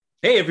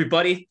Hey,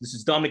 everybody. This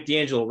is Dominic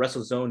D'Angelo,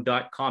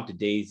 WrestleZone.com.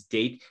 Today's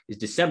date is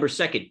December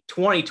 2nd,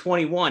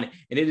 2021, and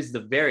it is the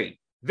very,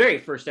 very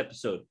first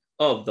episode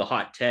of The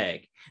Hot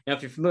Tag. Now,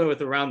 if you're familiar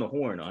with Around the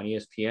Horn on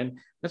ESPN,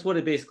 that's what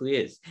it basically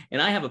is.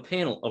 And I have a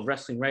panel of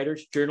wrestling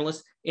writers,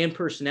 journalists, and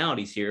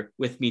personalities here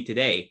with me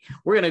today.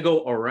 We're going to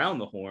go around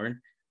the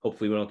horn.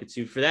 Hopefully, we don't get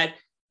sued for that.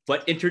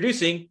 But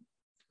introducing,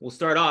 we'll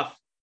start off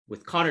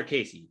with Connor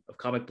Casey of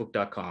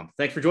comicbook.com.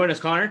 Thanks for joining us,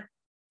 Connor.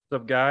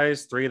 What's up,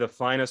 guys? Three of the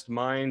finest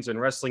minds in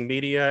wrestling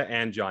media,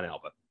 and John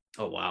Alba.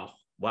 Oh, wow.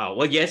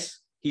 Well, yes,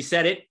 he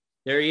said it.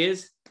 There he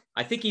is.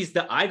 I think he's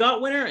the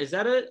IGOT winner. Is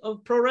that a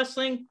pro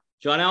wrestling?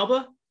 John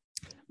Alba?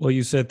 Well,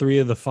 you said three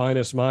of the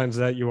finest minds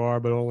that you are,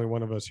 but only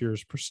one of us here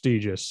is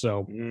prestigious.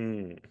 So,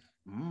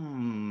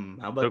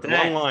 how about Took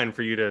that? one line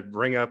for you to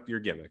bring up your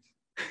gimmick.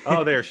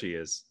 Oh, there she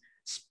is.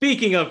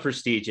 Speaking of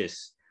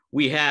prestigious,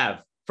 we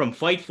have from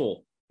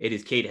Fightful, it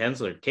is Kate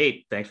Hensler.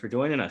 Kate, thanks for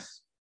joining us.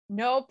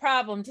 No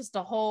problem. Just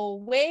a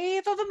whole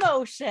wave of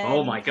emotion.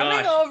 Oh my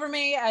gosh. Coming over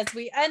me as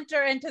we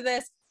enter into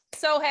this.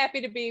 So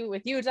happy to be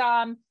with you,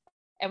 Dom,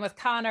 and with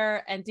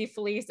Connor and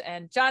DeFelice,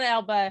 and John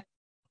Alba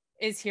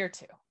is here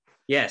too.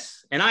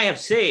 Yes, and I have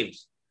saved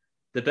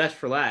the best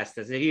for last,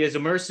 as he is a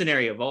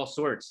mercenary of all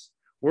sorts,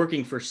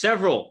 working for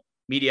several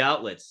media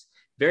outlets.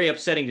 Very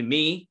upsetting to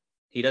me.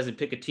 He doesn't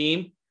pick a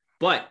team,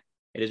 but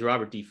it is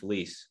Robert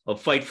DeFelice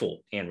of Fightful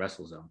and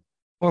WrestleZone.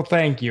 Well,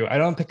 thank you. I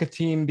don't pick a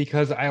team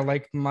because I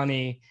like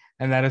money,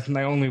 and that is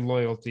my only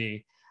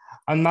loyalty.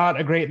 I'm not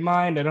a great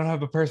mind. I don't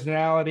have a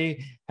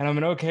personality, and I'm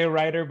an okay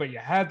writer, but you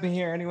have me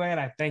here anyway, and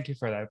I thank you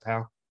for that,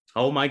 pal.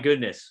 Oh, my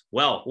goodness.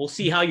 Well, we'll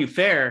see how you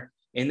fare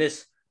in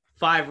this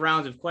 5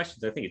 rounds of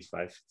questions. I think it's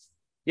 5.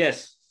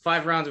 Yes,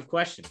 5 rounds of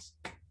questions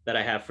that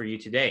I have for you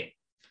today.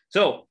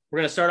 So we're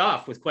going to start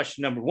off with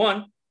question number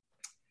 1.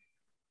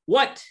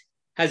 What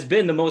has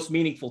been the most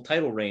meaningful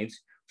title reigns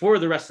for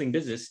the wrestling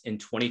business in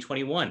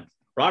 2021?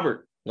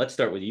 Robert, let's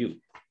start with you.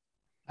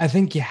 I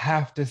think you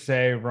have to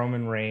say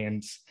Roman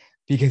Reigns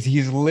because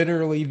he's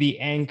literally the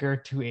anchor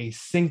to a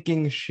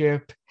sinking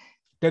ship.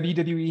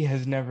 WWE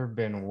has never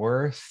been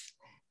worse,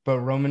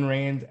 but Roman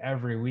Reigns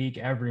every week,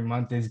 every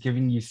month is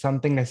giving you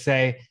something to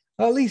say,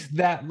 well, at least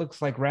that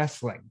looks like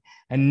wrestling.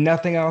 And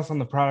nothing else on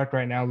the product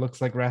right now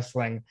looks like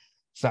wrestling.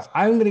 So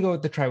I'm going to go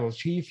with the Tribal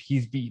Chief.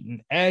 He's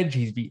beaten Edge.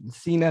 He's beaten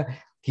Cena.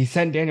 He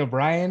sent Daniel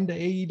Bryan to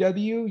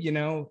AEW. You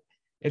know,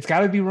 it's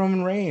got to be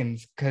Roman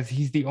Reigns because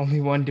he's the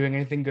only one doing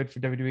anything good for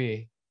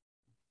WWE.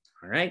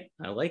 All right.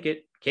 I like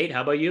it. Kate,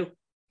 how about you?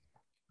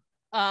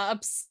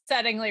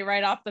 Upsettingly,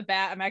 right off the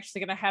bat, I'm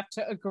actually going to have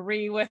to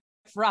agree with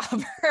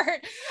Robert.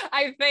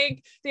 I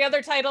think the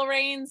other title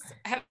reigns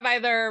have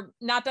either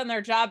not done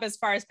their job as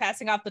far as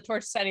passing off the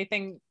torch to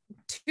anything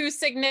too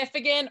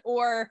significant,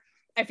 or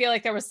I feel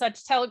like there was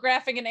such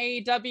telegraphing in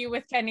AEW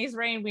with Kenny's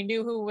reign. We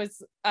knew who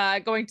was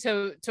going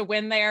to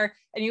win there.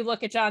 And you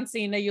look at John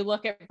Cena, you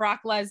look at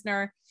Brock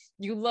Lesnar,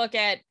 you look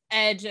at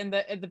Edge and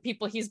the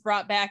people he's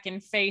brought back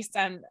and faced.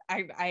 And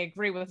I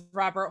agree with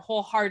Robert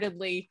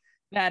wholeheartedly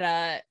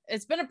that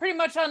it's been a pretty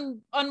much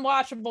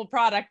unwatchable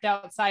product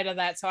outside of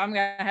that. So I'm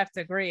going to have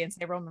to agree and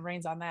say Roman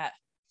Reigns on that.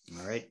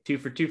 All right. 2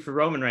 for 2 for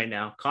Roman right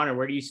now. Connor,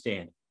 where do you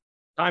stand?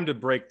 Time to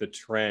break the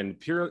trend.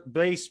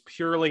 Based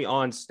purely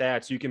on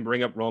stats, you can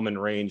bring up Roman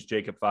Reigns,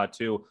 Jacob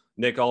Fatu,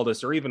 Nick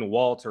Aldis, or even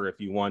Walter if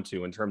you want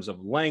to in terms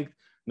of length,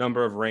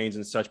 number of reigns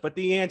and such. But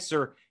the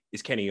answer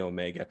is Kenny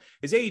Omega.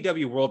 His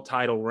AEW world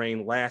title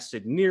reign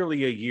lasted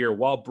nearly a year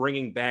while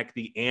bringing back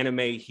the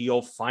anime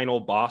heel final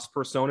boss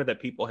persona that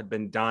people had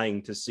been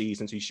dying to see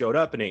since he showed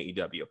up in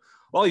AEW.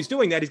 While he's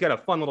doing that, he's got a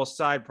fun little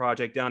side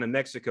project down in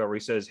Mexico where he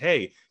says,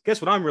 hey,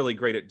 guess what I'm really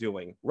great at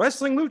doing?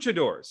 Wrestling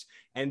luchadors.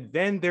 And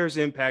then there's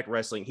Impact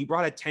Wrestling. He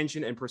brought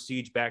attention and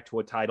prestige back to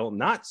a title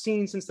not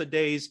seen since the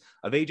days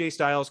of AJ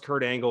Styles,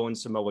 Kurt Angle, and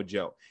Samoa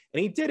Joe.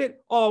 And he did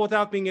it all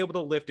without being able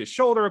to lift his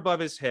shoulder above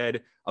his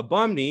head, a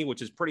bum knee,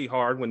 which is pretty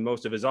hard when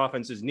most of his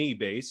offense is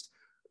knee-based,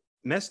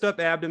 messed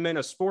up abdomen,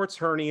 a sports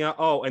hernia.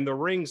 Oh, and the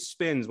ring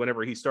spins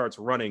whenever he starts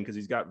running because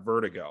he's got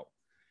vertigo.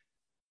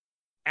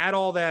 Add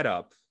all that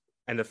up,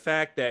 and the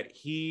fact that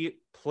he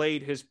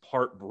played his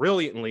part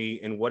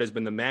brilliantly in what has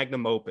been the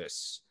magnum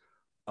opus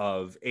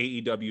of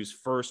AEW's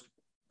first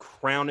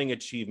crowning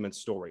achievement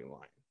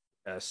storyline,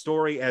 a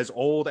story as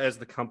old as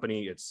the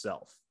company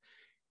itself.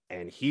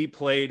 And he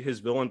played his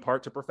villain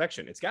part to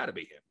perfection. It's got to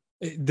be him.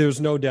 there's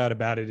no doubt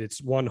about it.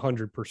 It's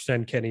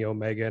 100% Kenny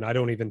Omega, and I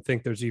don't even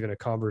think there's even a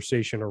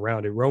conversation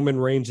around it. Roman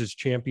Reigns'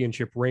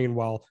 championship reign,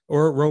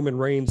 Roman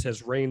Reigns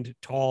has reigned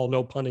tall,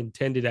 no pun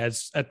intended,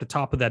 as at the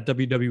top of that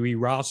WWE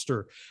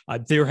roster,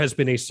 there has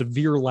been a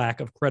severe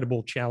lack of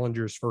credible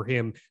challengers for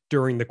him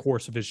during the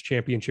course of his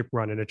championship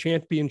run. And a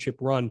championship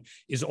run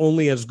is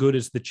only as good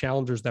as the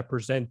challengers that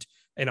present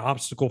an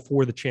obstacle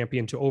for the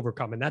champion to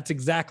overcome. And that's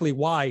exactly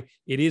why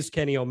it is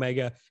Kenny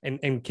Omega.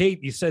 And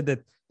Kate, you said that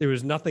there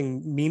was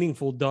nothing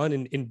meaningful done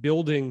in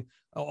building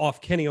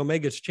off Kenny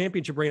Omega's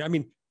championship reign. I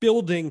mean,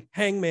 building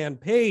Hangman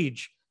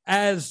Page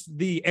as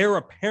the heir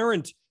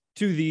apparent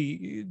to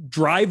the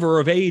driver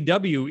of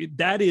AEW.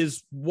 That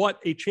is what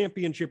a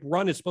championship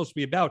run is supposed to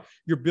be about.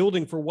 You're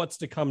building for what's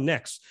to come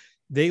next.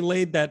 They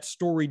laid that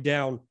story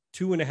down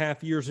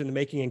 2.5 years in the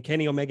making, and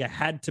Kenny Omega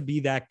had to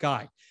be that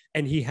guy.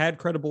 And he had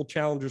credible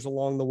challengers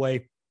along the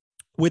way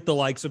with the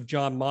likes of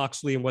Jon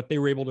Moxley and what they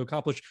were able to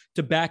accomplish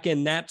to back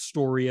end that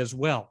story as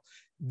well.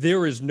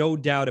 There is no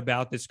doubt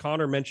about this.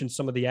 Connor mentioned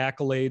some of the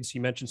accolades. He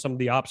mentioned some of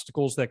the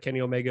obstacles that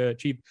Kenny Omega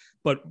achieved,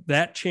 but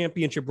that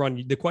championship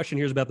run, the question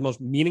here is about the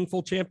most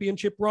meaningful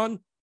championship run.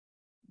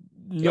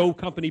 No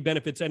company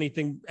benefits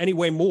any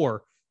way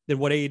more than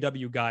what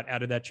AEW got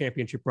out of that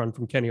championship run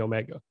from Kenny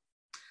Omega.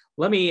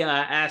 Let me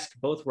ask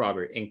both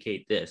Robert and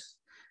Kate this.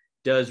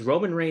 Does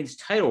Roman Reigns'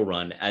 title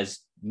run, as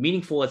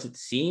meaningful as it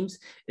seems,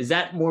 is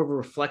that more of a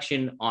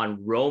reflection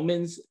on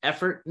Roman's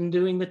effort in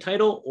doing the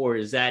title, or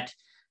is that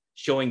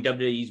showing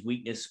WWE's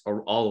weakness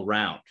all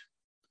around?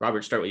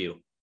 Robert, start with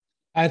you.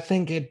 I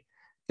think it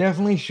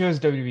definitely shows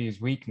WWE's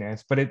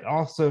weakness, but it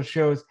also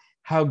shows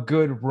how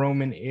good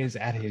Roman is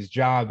at his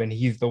job. And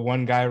he's the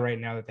one guy right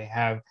now that they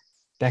have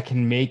that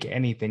can make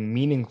anything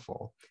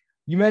meaningful.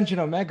 You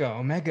mentioned Omega.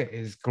 Omega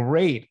is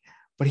great,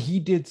 but he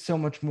did so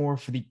much more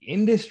for the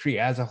industry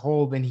as a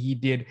whole than he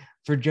did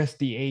for just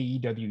the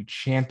AEW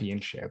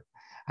championship.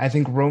 I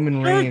think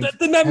Roman Reigns...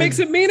 Then that makes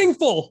it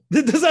meaningful.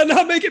 Does that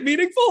not make it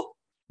meaningful?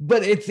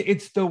 But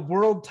it's the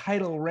world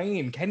title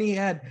reign. Kenny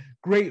had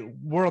great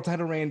world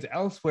title reigns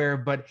elsewhere,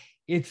 but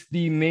it's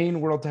the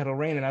main world title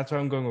reign, and that's why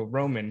I'm going with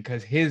Roman,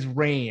 because his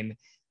reign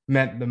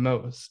meant the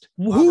most.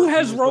 Who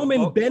has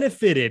Roman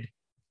benefited?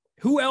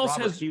 Who else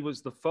Robert, has? He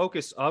was the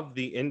focus of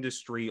the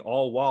industry,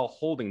 all while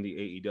holding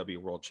the AEW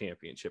World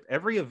Championship.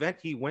 Every event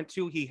he went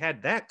to, he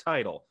had that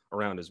title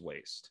around his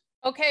waist.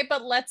 Okay,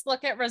 but let's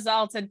look at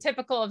results. And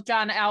typical of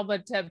John Alba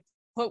to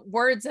put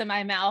words in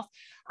my mouth,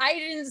 I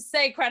didn't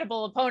say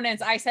credible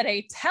opponents. I said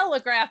a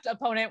telegraphed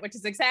opponent, which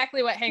is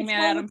exactly what Hangman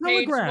Adam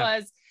Page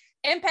was.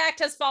 Impact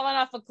has fallen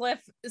off a cliff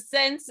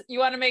since. You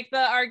want to make the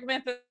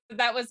argument that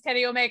that was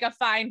Kenny Omega,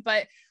 fine,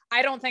 but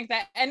I don't think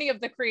that any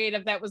of the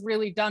creative that was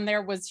really done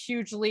there was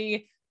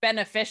hugely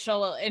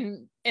beneficial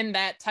in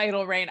that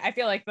title reign. I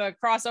feel like the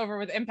crossover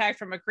with Impact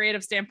from a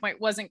creative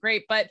standpoint wasn't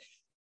great, but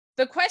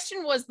the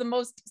question was the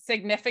most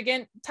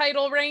significant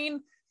title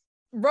reign.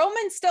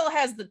 Roman still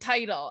has the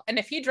title, and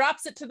if he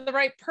drops it to the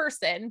right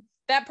person,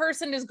 that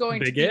person is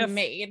going to be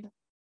made.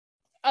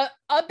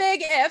 A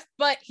big if,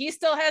 but he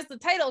still has the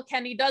title.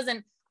 Kenny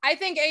doesn't. I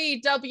think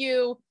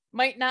AEW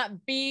might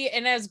not be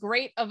in as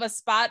great of a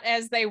spot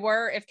as they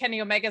were if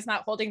Kenny Omega's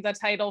not holding the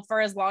title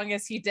for as long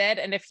as he did,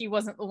 and if he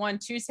wasn't the one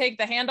to take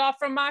the handoff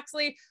from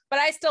Moxley, but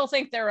I still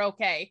think they're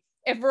okay.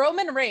 If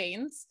Roman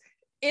Reigns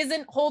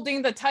isn't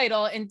holding the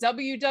title in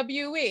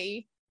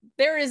WWE,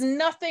 there is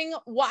nothing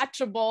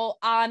watchable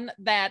on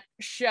that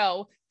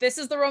show. This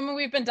is the Roman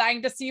we've been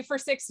dying to see for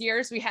 6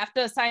 years. We have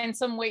to assign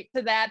some weight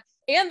to that.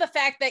 And the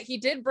fact that he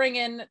did bring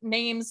in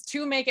names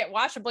to make it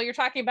watchable. You're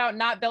talking about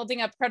not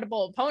building up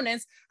credible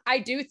opponents. I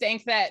do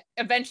think that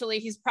eventually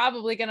he's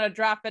probably going to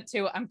drop it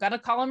to, I'm going to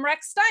call him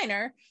Rex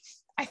Steiner.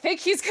 I think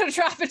he's going to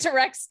drop it to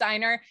Rex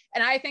Steiner.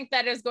 And I think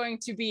that is going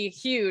to be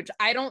huge.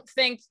 I don't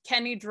think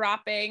Kenny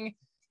dropping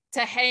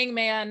to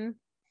Hangman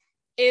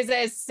is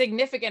as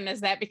significant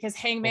as that, because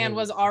Hangman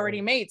was already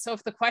made. So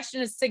if the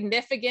question is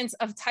significance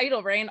of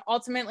title reign,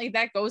 ultimately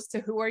that goes to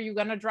who are you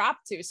going to drop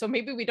to? So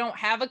maybe we don't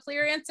have a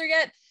clear answer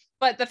yet,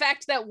 but the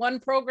fact that one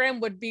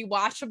program would be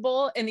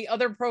watchable and the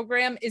other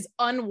program is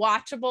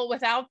unwatchable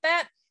without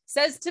that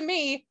says to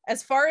me,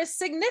 as far as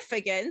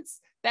significance,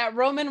 that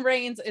Roman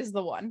Reigns is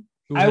the one.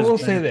 I will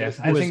say this.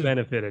 Who has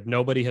benefited?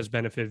 Nobody has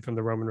benefited from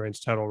the Roman Reigns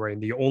title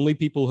reign. The only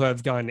people who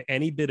have gotten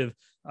any bit of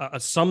a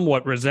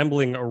somewhat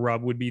resembling a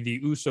rub would be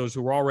the Usos,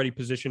 who were already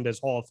positioned as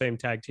Hall of Fame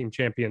tag team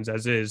champions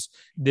as is.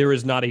 There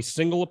is not a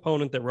single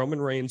opponent that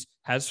Roman Reigns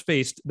has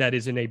faced that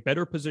is in a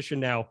better position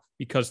now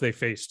because they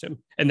faced him.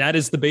 And that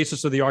is the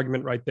basis of the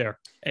argument right there.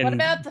 And what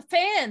about the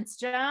fans,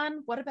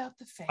 John? What about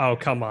the fans? Oh,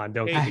 come on.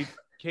 Don't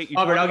Kate,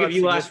 Robert, I'll give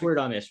you last word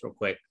on this real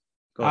quick.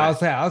 Go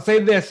ahead. I'll say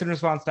this in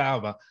response to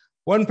Alba.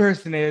 One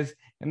person is,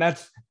 and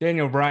that's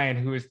Daniel Bryan,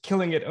 who is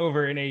killing it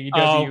over in AEW.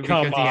 Oh,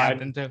 come because on. He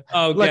happened to.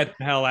 Look, get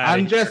the hell out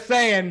I'm of here. just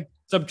saying.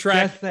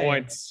 Subtract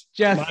points.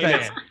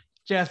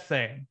 Just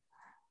saying.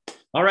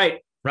 All right.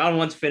 Round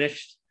one's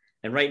finished.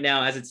 And right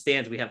now, as it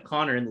stands, we have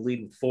Connor in the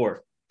lead with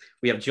 4.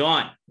 We have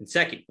John in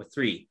second with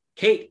 3.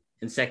 Kate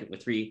in second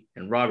with 3.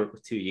 And Robert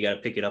with 2. You got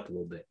to pick it up a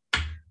little bit.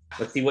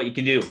 Let's see what you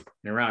can do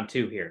in round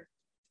 2 here.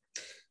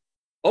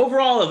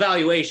 Overall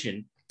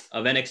evaluation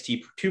of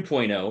NXT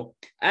 2.0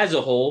 as a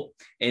whole,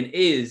 and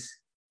is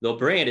the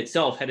brand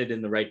itself headed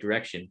in the right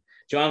direction?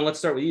 John, let's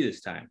start with you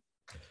this time.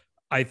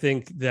 I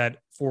think that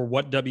for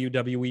what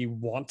WWE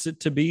wants it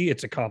to be.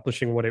 It's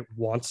accomplishing what it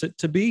wants it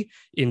to be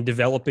in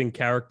developing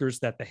characters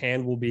that the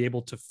hand will be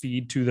able to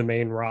feed to the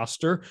main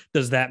roster.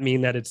 Does that mean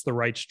that it's the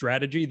right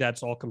strategy?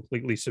 That's all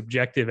completely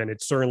subjective, and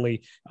it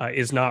certainly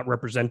is not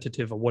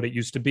representative of what it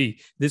used to be.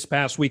 This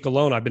past week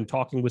alone, I've been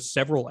talking with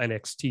several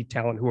NXT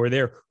talent who are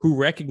there who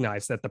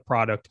recognize that the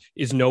product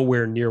is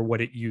nowhere near what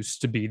it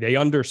used to be. They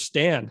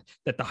understand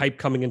that the hype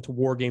coming into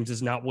War Games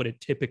is not what it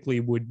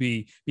typically would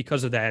be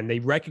because of that. And they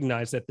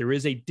recognize that there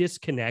is a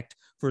disconnect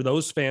for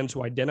those fans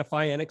who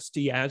identify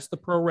NXT as the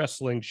pro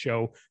wrestling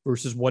show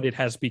versus what it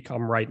has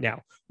become right now.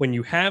 When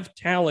you have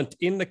talent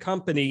in the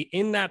company,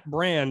 in that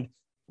brand,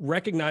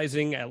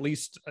 recognizing at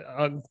least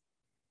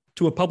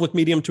to a public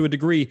medium to a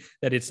degree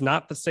that it's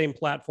not the same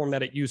platform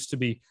that it used to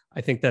be,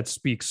 I think that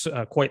speaks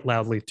quite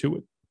loudly to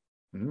it.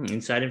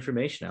 Inside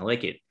information. I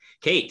like it.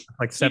 Kate.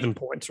 Like 7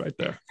 points right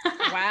there.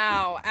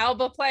 Wow.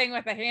 Alba playing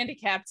with a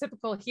handicap,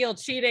 typical heel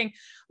cheating.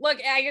 Look,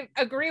 I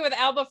agree with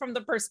Alba from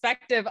the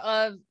perspective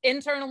of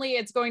internally,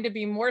 it's going to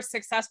be more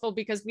successful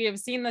because we have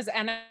seen this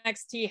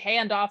NXT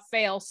handoff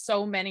fail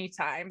so many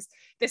times.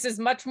 This is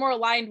much more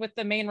aligned with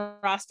the main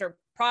roster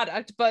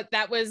product, but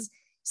that was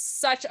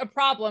such a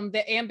problem,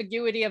 the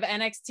ambiguity of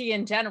NXT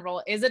in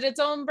general. Is it its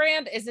own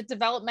brand? Is it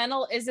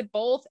developmental? Is it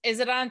both? Is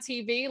it on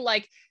TV?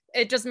 Like,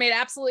 it just made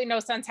absolutely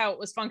no sense how it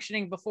was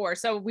functioning before.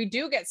 So we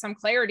do get some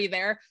clarity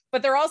there,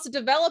 but they're also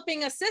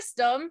developing a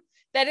system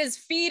that is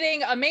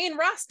feeding a main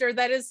roster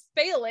that is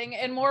failing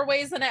in more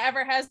ways than it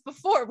ever has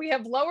before. We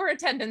have lower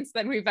attendance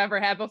than we've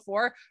ever had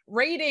before.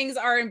 Ratings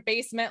are in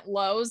basement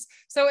lows.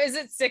 So is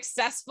it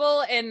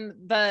successful in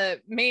the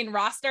main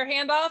roster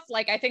handoff?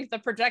 Like, I think the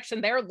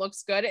projection there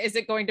looks good. Is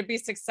it going to be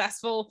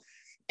successful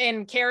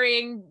in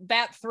carrying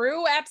that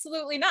through?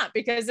 Absolutely not,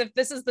 because if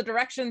this is the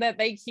direction that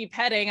they keep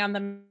heading on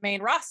the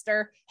main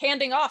roster,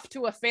 handing off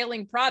to a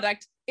failing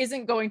product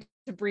isn't going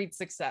to breed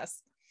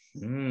success.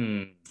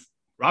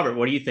 Robert,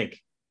 what do you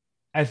think?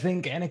 I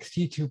think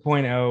NXT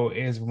 2.0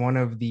 is one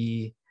of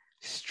the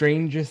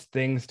strangest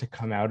things to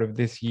come out of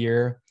this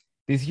year.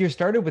 This year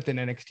started with an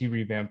NXT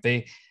revamp.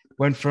 They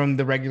went from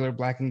the regular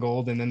black and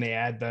gold, and then they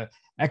add the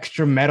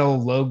extra metal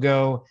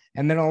logo.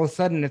 And then all of a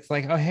sudden it's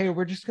like, oh, hey,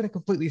 we're just going to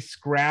completely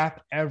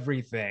scrap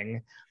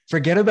everything.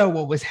 Forget about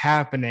what was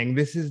happening.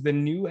 This is the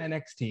new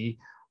NXT.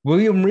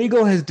 William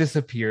Regal has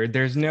disappeared.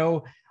 There's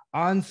no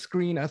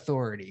on-screen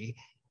authority.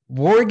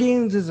 War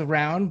Games is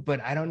around,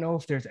 but I don't know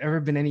if there's ever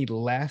been any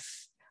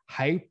less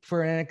hype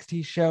for an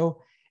NXT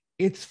show.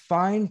 It's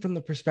fine from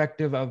the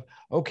perspective of,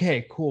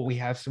 okay, cool, we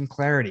have some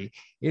clarity.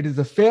 It is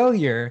a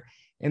failure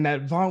in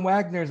that Von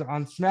Wagner's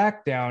on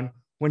SmackDown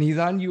when he's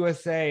on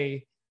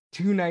USA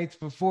 2 nights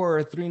before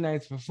or 3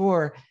 nights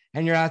before,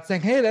 and you're not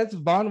saying, hey, that's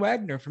Von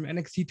Wagner from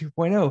NXT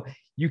 2.0.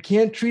 You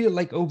can't treat it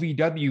like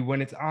OVW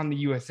when it's on the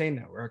USA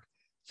Network.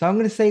 So I'm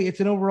going to say it's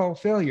an overall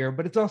failure,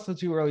 but it's also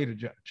too early to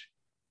judge.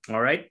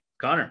 All right,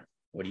 Connor,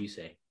 what do you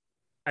say?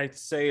 I'd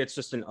say it's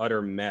just an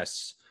utter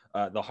mess.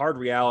 The hard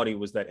reality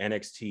was that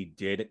NXT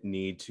did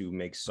need to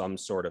make some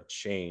sort of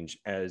change.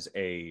 As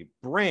a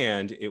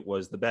brand, it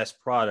was the best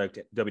product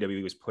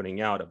WWE was putting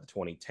out of the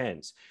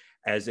 2010s.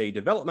 As a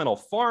developmental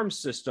farm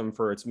system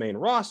for its main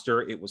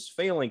roster, it was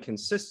failing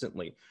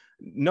consistently.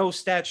 No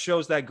stat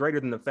shows that greater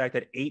than the fact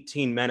that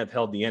 18 men have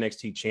held the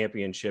NXT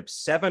championship.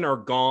 7 are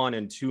gone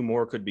and 2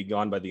 more could be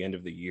gone by the end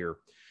of the year.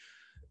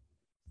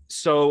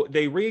 So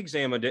they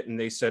re-examined it and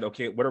they said,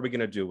 okay, what are we going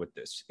to do with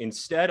this?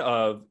 Instead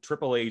of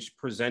Triple H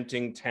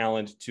presenting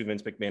talent to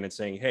Vince McMahon and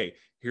saying, hey,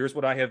 here's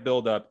what I have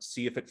built up,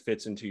 see if it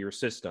fits into your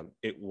system.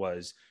 It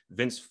was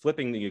Vince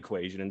flipping the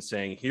equation and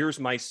saying, here's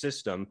my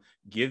system,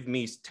 give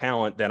me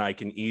talent that I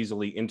can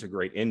easily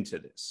integrate into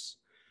this.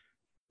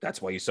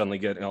 That's why you suddenly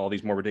get all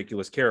these more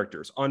ridiculous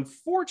characters.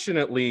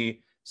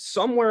 Unfortunately,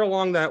 somewhere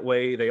along that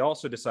way, they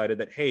also decided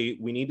that, hey,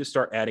 we need to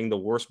start adding the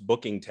worst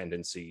booking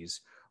tendencies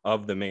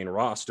of the main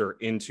roster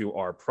into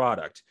our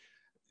product.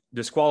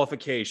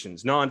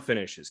 Disqualifications,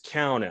 non-finishes,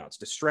 countouts,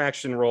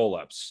 distraction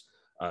roll-ups.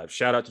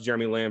 Shout out to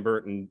Jeremy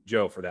Lambert and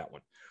Joe for that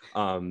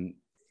one.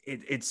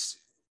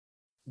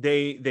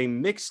 They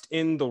mixed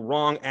in the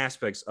wrong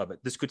aspects of it.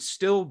 This could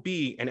still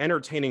be an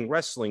entertaining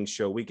wrestling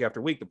show week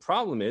after week. The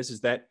problem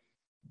is that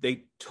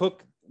they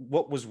took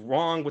what was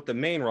wrong with the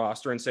main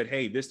roster and said,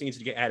 hey, this needs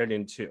to get added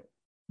in too.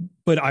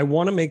 But I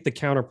want to make the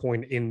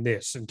counterpoint in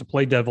this, and to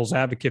play devil's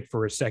advocate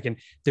for a second,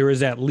 there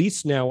is at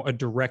least now a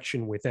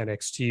direction with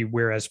NXT,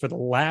 whereas for the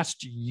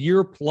last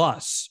year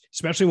plus,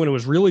 especially when it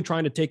was really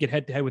trying to take it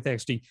head to head with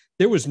NXT,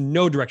 there was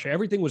no direction.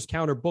 Everything was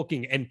counter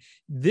booking. And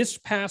this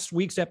past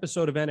week's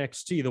episode of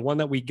NXT, the one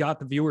that we got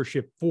the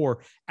viewership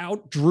for,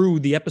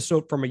 outdrew the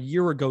episode from a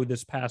year ago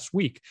this past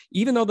week.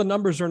 Even though the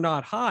numbers are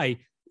not high,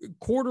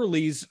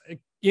 quarterlies,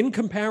 in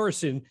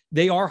comparison,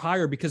 they are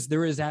higher because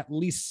there is at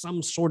least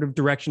some sort of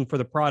direction for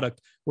the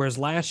product, whereas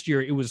last year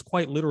it was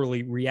quite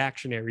literally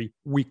reactionary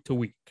week to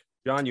week.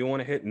 John, you want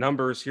to hit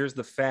numbers? Here's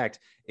the fact.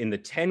 In the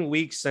 10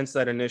 weeks since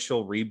that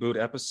initial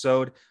reboot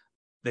episode,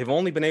 they've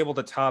only been able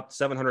to top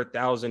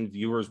 700,000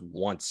 viewers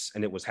once,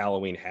 and it was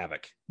Halloween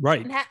Havoc.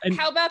 Right. And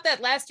how about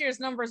that last year's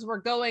numbers were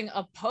going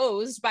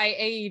opposed by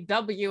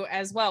AEW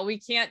as well? We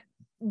can't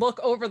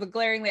look over the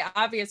glaringly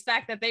obvious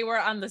fact that they were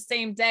on the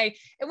same day.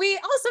 And we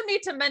also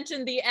need to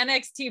mention the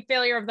NXT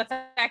failure of the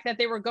fact that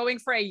they were going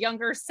for a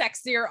younger,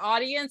 sexier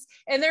audience,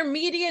 and their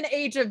median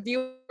age of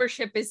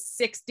viewership is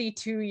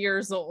 62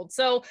 years old.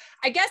 So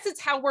I guess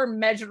it's how we're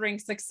measuring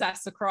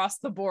success across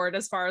the board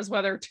as far as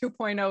whether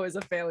 2.0 is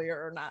a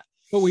failure or not.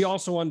 But we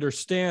also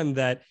understand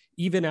that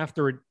even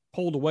after it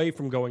pulled away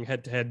from going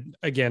head to head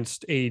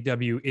against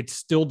AEW, it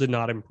still did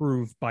not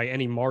improve by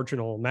any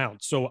marginal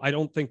amount. So I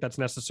don't think that's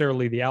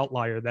necessarily the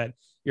outlier that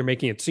you're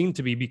making it seem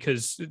to be,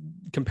 because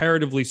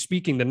comparatively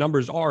speaking, the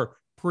numbers are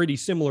pretty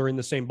similar in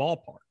the same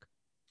ballpark.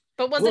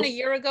 But wasn't a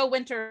year ago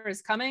Winter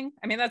is Coming?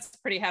 I mean, that's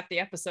a pretty hefty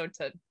episode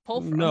to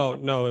pull from. No,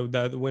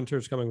 the Winter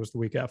is Coming was the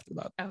week after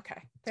that.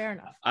 Okay, fair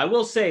enough. I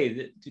will say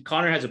that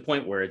Connor has a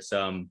point where it's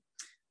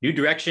new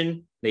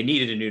direction. They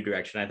needed a new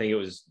direction. I think it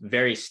was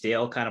very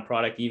stale kind of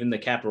product. Even the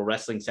Capitol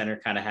Wrestling Center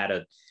kind of had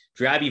a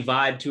drabby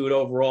vibe to it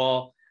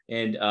overall.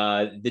 And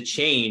the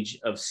change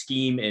of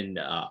scheme and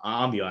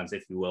ambiance,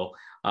 if you will,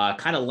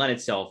 kind of lent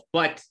itself,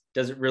 but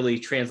does it really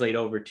translate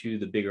over to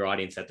the bigger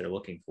audience that they're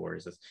looking for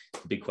is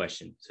a big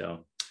question.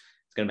 So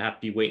it's going to have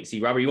to be wait and see.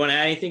 Robert, you want to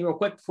add anything real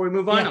quick before we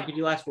move on? Yeah. I'll give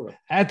you last word.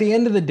 At the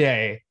end of the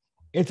day,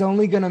 it's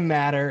only going to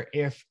matter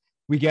if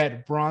we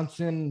get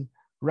Bronson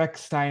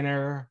Rex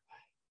Steiner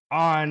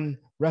on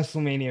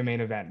WrestleMania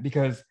main event,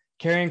 because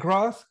Karrion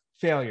Kross,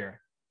 failure,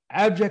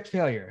 abject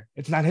failure.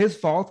 It's not his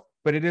fault,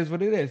 but it is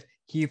what it is.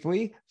 Keith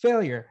Lee,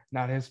 failure,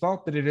 not his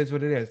fault, but it is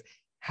what it is.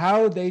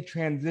 How they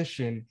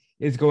transition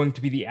is going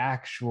to be the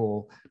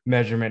actual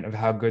measurement of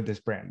how good this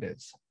brand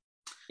is.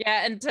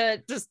 Yeah, and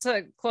to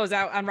close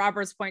out on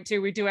Robert's point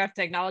too, we do have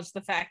to acknowledge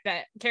the fact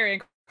that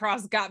Karrion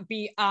Kross got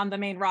beat on the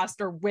main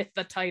roster with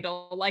the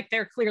title. Like,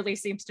 there clearly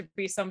seems to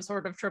be some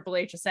sort of Triple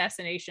H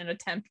assassination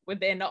attempt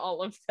within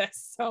all of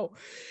this. So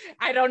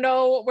I don't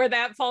know where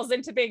that falls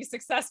into being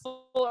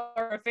successful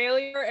or a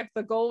failure. If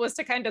the goal was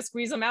to kind of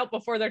squeeze them out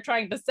before they're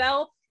trying to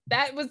sell,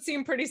 that would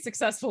seem pretty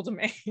successful to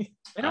me.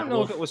 I don't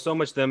know if it was so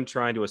much them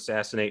trying to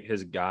assassinate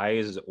his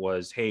guys as it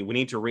was, hey, we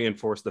need to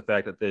reinforce the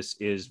fact that this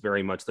is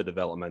very much the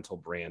developmental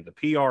brand.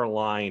 The PR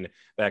line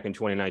back in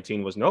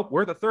 2019 was, nope,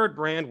 we're the third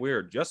brand.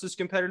 We're just as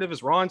competitive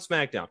as Raw and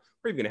SmackDown.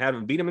 We're even going to have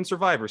them beat them in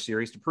Survivor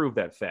Series to prove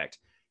that fact.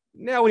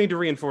 Now we need to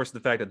reinforce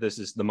the fact that this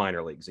is the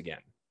minor leagues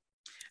again.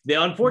 The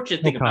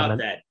unfortunate thing about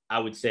that, I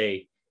would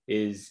say,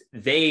 is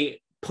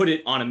they put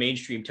it on a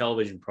mainstream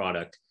television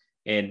product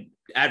and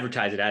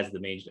advertise it as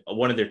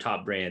one of their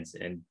top brands,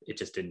 and it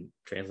just didn't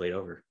translate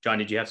over. John,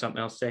 did you have something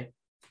else to say?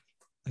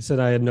 I said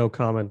I had no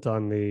comment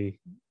on the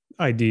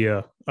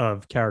idea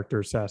of character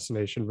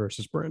assassination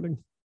versus branding.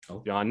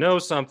 John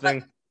knows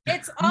something. But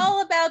it's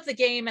all about the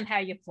game and how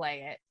you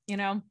play it, you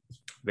know?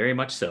 Very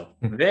much so.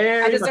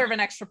 I deserve an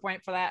extra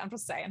point for that. I'm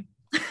just saying.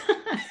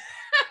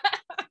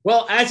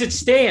 Well, as it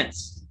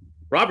stands,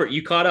 Robert,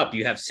 you caught up.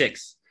 You have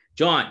 6.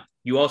 John,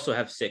 you also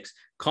have 6.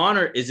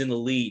 Connor is in the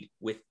lead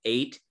with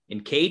 8.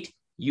 And Kate,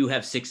 you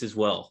have 6 as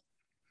well.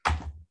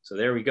 So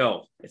there we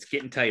go. It's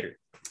getting tighter.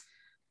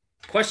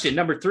 Question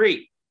number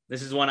 3.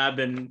 This is one I've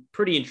been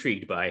pretty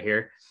intrigued by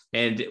here.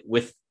 And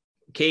with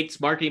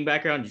Kate's marketing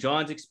background,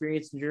 John's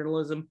experience in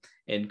journalism,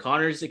 and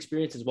Connor's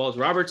experience, as well as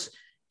Robert's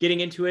getting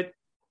into it,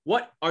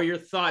 what are your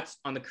thoughts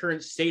on the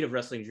current state of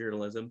wrestling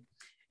journalism?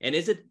 And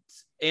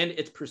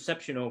its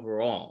perception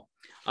overall?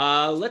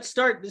 Let's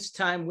start this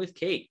time with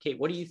Kate. Kate,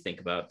 what do you think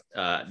about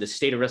the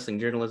state of wrestling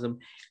journalism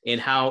and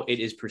how it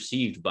is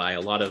perceived by a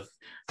lot of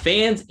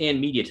fans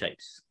and media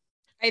types?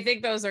 I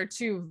think those are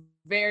two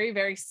very,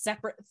 very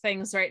separate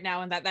things right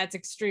now, and that's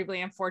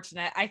extremely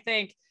unfortunate. I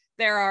think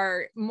there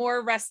are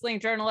more wrestling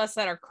journalists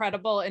that are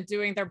credible and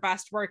doing their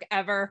best work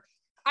ever.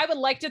 I would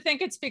like to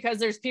think it's because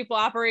there's people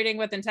operating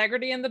with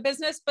integrity in the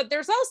business, but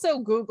there's also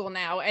Google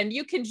now, and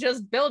you can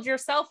just build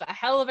yourself a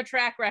hell of a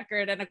track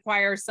record and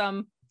acquire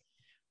some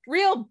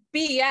real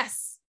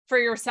BS for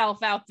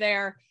yourself out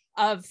there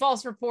of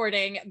false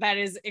reporting that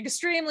is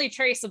extremely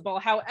traceable.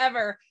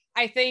 However,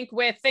 I think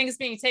with things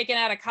being taken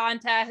out of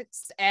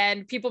context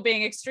and people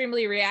being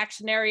extremely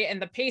reactionary, and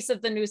the pace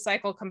of the news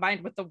cycle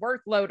combined with the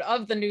workload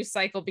of the news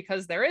cycle,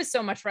 because there is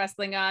so much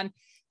wrestling on,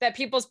 that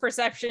people's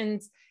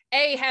perceptions,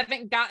 A,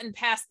 haven't gotten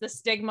past the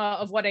stigma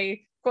of what a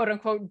quote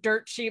unquote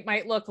dirt sheet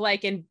might look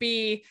like, and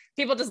B,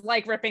 people just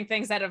like ripping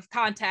things out of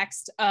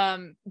context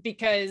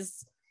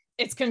because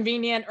it's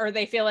convenient, or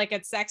they feel like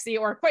it's sexy,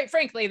 or quite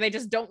frankly, they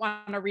just don't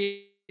want to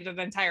read an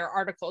entire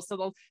article. So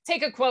they'll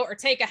take a quote or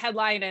take a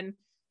headline and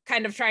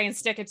kind of try and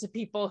stick it to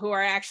people who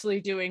are actually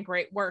doing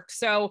great work.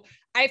 So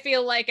I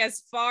feel like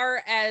as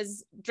far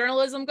as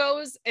journalism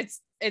goes,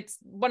 it's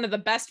one of the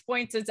best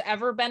points it's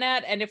ever been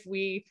at. And if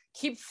we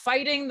keep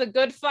fighting the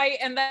good fight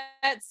in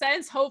that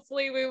sense,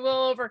 hopefully we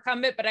will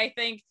overcome it. But I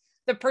think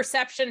the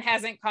perception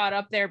hasn't caught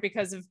up there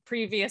because of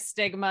previous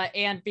stigma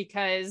and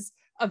because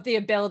of the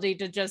ability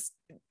to just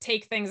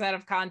take things out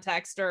of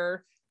context,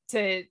 or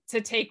to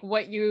take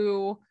what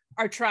you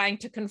are trying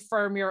to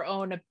confirm your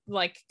own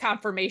like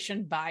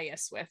confirmation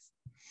bias with.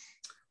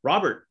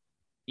 Robert,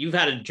 you've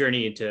had a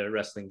journey into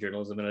wrestling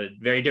journalism in a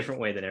very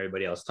different way than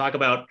everybody else. Talk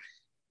about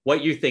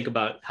what you think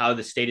about how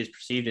the state is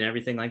perceived and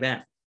everything like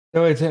that.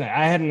 So I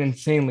had an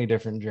insanely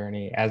different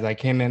journey as I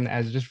came in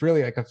as just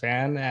really like a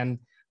fan, and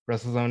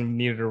WrestleZone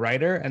needed a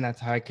writer, and that's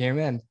how I came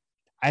in.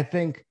 I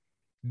think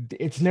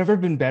it's never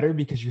been better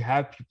because you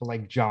have people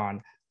like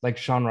John, like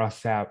Sean Ross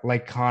Sapp,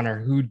 like Connor,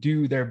 who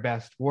do their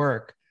best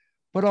work.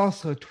 But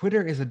also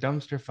Twitter is a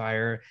dumpster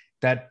fire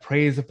that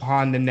preys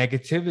upon the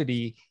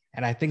negativity.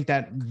 And I think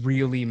that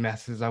really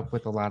messes up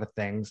with a lot of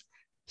things.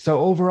 So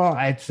overall,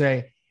 I'd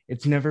say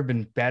it's never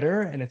been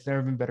better, and it's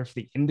never been better for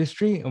the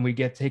industry, and we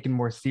get taken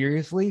more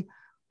seriously.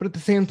 But at the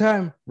same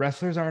time,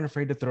 wrestlers aren't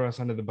afraid to throw us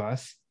under the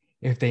bus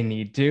if they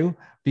need to,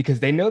 because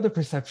they know the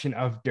perception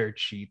of dirt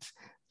sheets.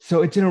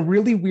 So it's in a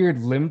really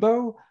weird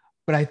limbo,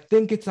 but I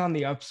think it's on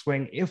the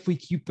upswing if we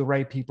keep the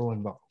right people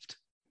involved.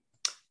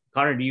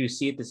 Connor, do you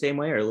see it the same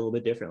way or a little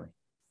bit differently?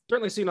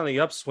 Certainly see it on the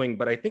upswing,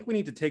 but I think we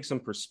need to take some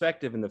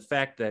perspective in the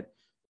fact that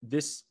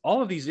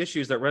all of these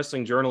issues that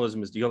wrestling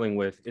journalism is dealing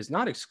with is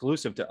not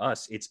exclusive to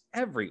us. It's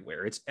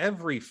everywhere. It's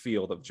every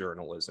field of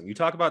journalism. You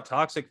talk about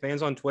toxic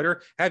fans on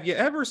Twitter. Have you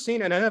ever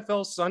seen an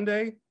NFL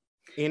Sunday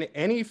in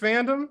any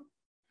fandom?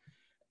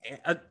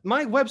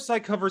 My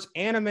website covers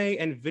anime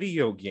and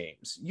video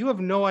games. You have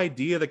no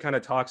idea the kind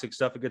of toxic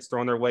stuff that gets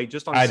thrown their way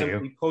just on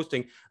simply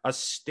posting a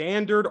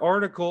standard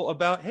article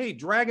about, hey,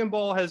 Dragon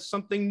Ball has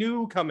something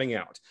new coming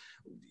out.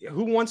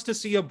 Who wants to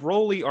see a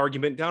Broly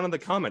argument down in the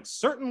comments?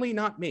 Certainly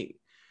not me.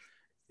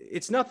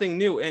 It's nothing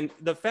new. And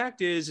the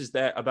fact is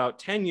that about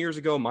 10 years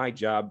ago, my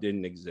job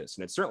didn't exist.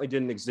 And it certainly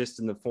didn't exist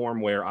in the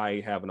form where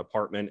I have an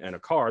apartment and a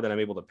car that I'm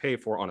able to pay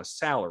for on a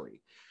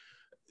salary.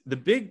 The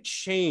big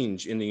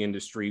change in the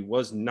industry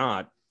was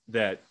not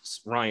that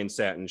Ryan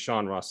Satin,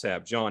 Sean Ross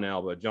Sapp, John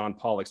Alba, John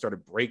Pollock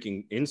started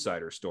breaking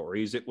insider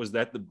stories. It was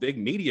that the big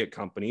media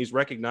companies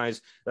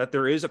recognized that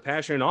there is a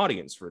passionate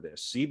audience for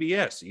this.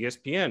 CBS,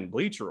 ESPN,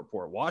 Bleacher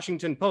Report,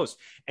 Washington Post,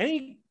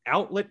 any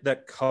outlet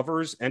that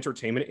covers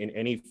entertainment in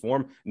any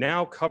form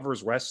now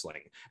covers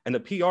wrestling. And the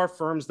PR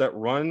firms that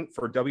run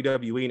for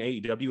WWE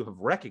and AEW have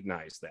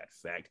recognized that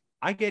fact.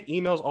 I get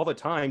emails all the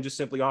time just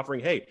simply offering,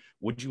 hey,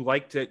 would you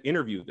like to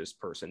interview this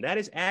person? That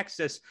is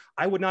access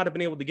I would not have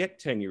been able to get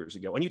 10 years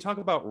ago. And you talk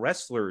about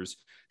wrestlers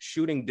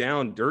shooting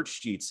down dirt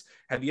sheets.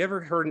 Have you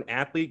ever heard an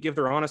athlete give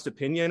their honest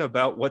opinion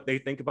about what they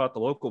think about the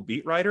local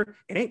beat writer?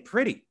 It ain't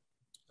pretty.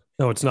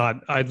 No, it's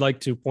not. I'd like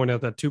to point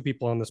out that two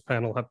people on this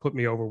panel have put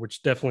me over,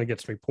 which definitely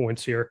gets me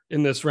points here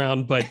in this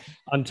round. But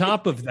on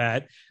top of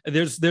that,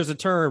 there's a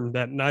term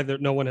that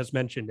no one has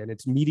mentioned, and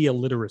it's media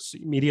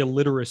literacy. Media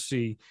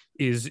literacy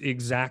is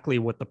exactly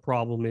what the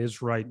problem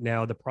is right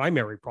now. The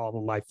primary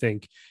problem, I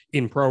think,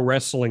 in pro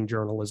wrestling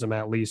journalism,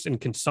 at least in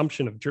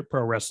consumption of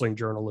pro wrestling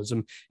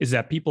journalism, is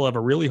that people have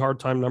a really hard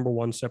time, number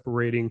one,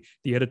 separating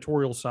the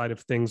editorial side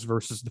of things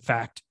versus the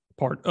fact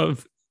part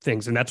of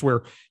things. And that's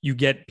where you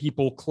get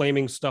people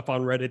claiming stuff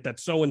on Reddit that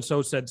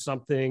so-and-so said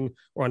something,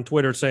 or on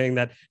Twitter saying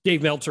that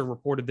Dave Meltzer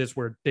reported this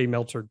where Dave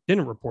Meltzer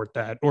didn't report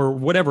that, or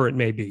whatever it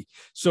may be.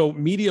 So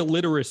media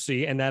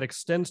literacy, and that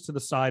extends to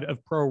the side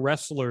of pro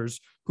wrestlers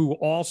who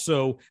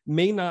also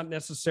may not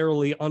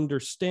necessarily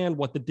understand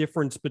what the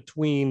difference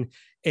between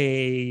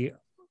a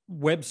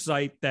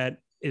website that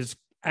is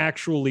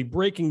actually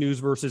breaking news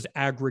versus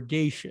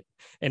aggregation.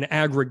 And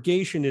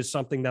aggregation is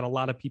something that a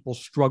lot of people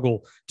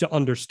struggle to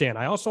understand.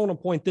 I also want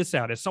to point this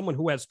out as someone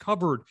who has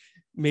covered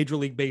Major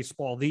League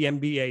Baseball, the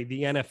NBA,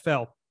 the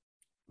NFL.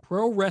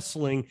 Pro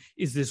wrestling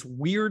is this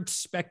weird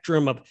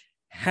spectrum of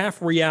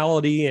half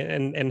reality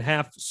and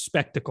half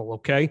spectacle.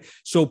 Okay.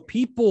 So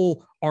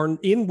people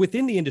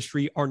within the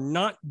industry are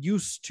not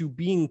used to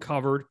being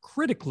covered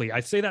critically.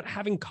 I say that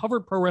having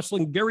covered pro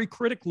wrestling very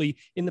critically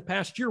in the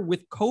past year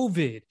with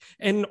COVID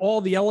and all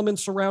the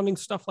elements surrounding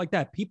stuff like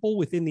that. People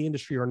within the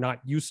industry are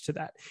not used to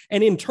that.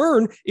 And in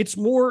turn, it's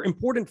more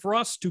important for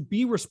us to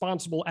be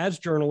responsible as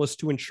journalists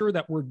to ensure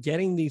that we're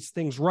getting these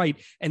things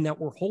right and that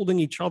we're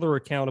holding each other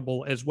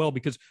accountable as well.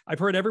 Because I've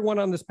heard everyone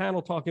on this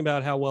panel talking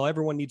about how, well,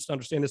 everyone needs to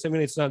understand this,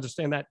 everyone needs to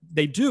understand that.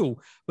 They do,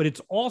 but it's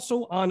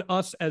also on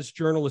us as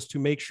journalists to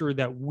make sure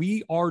that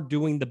we are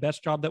doing the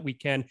best job that we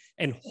can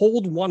and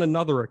hold one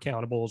another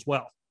accountable as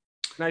well.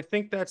 And I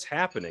think that's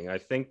happening. I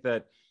think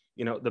that,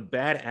 the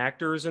bad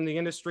actors in the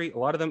industry, a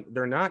lot of them,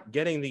 they're not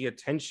getting the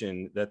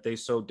attention that they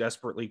so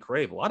desperately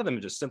crave. A lot of them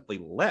just simply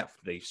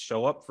left. They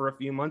show up for a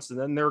few months and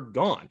then they're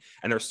gone.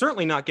 And they're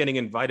certainly not getting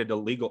invited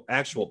to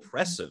actual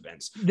press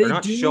events. They're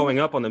not showing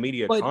up on the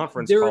media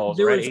conference calls.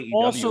 There is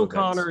also,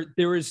 Connor,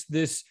 there is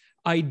this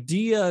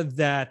idea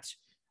that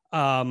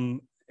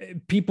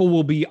people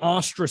will be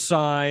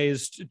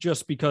ostracized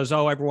just because,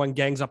 everyone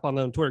gangs up on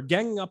them on Twitter.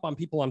 Ganging up on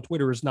people on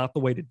Twitter is not the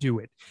way to do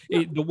it.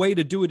 No. The way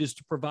to do it is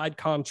to provide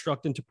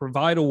construct and to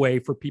provide a way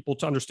for people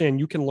to understand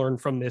you can learn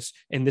from this,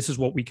 and this is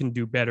what we can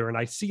do better. And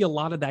I see a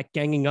lot of that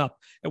ganging up,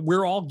 and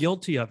we're all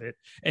guilty of it.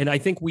 And I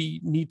think we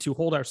need to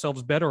hold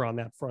ourselves better on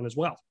that front as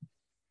well.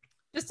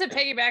 Just to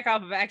piggyback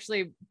off of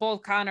actually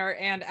both Connor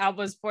and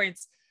Alba's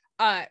points,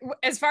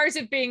 as far as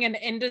it being an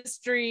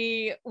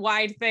industry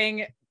wide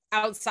thing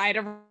outside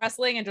of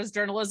wrestling and just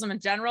journalism in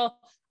general,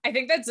 I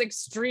think that's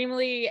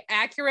extremely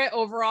accurate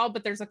overall,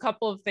 but there's a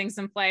couple of things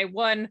in play.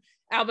 One,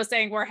 Alba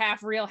saying we're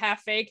half real,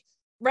 half fake.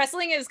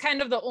 Wrestling is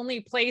kind of the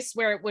only place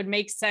where it would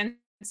make sense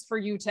for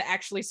you to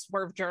actually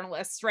swerve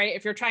journalists, right?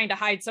 If you're trying to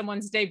hide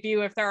someone's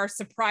debut, if there are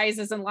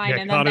surprises in line, Yeah,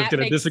 and Connor's then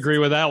going to disagree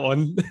with that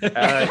one.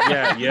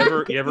 Yeah, you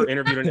ever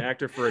interviewed an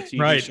actor for a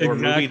TV show or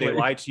movie? They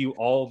lie to you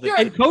all the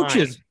time.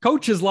 And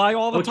coaches lie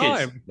all the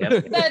time.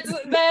 Yep.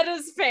 that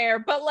is fair,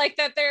 but like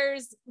that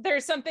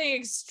there's something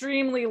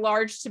extremely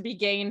large to be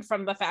gained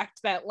from the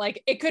fact that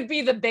like it could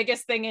be the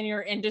biggest thing in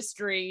your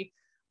industry.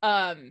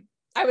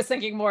 I was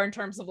thinking more in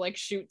terms of like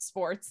shoot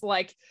sports,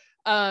 like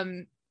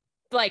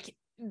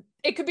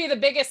it could be the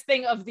biggest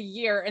thing of the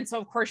year. And so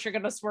of course you're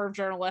going to swerve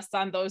journalists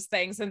on those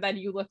things. And then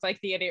you look like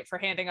the idiot for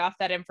handing off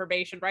that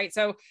information. Right.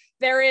 So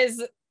there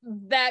is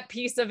that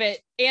piece of it.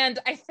 And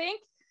I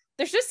think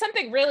there's just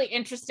something really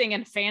interesting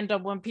in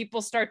fandom when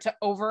people start to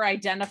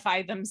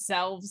over-identify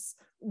themselves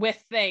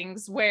with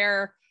things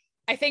where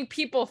I think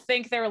people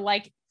think they're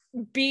like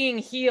being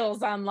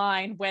heels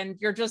online when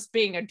you're just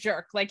being a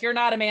jerk. Like you're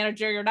not a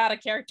manager, you're not a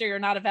character, you're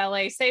not a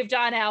valet. Save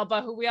John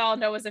Alba, who we all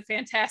know is a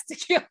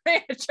fantastic heel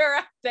manager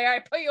out there. I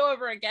put you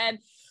over again.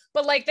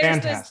 But like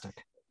there's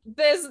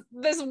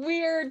this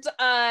weird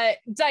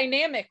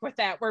dynamic with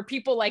that where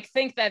people like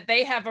think that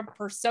they have a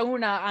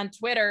persona on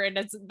Twitter,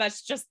 and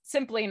that's just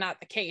simply not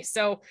the case.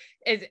 So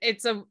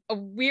it's a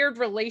weird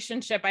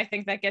relationship, I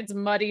think, that gets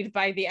muddied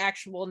by the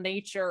actual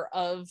nature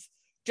of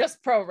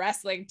just pro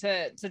wrestling.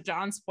 To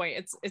John's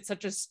point, it's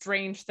such a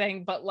strange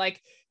thing, but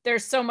like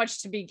there's so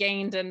much to be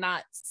gained in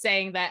not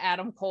saying that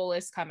Adam Cole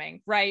is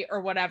coming, right,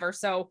 or whatever.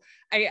 So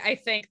I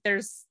think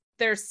there's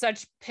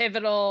such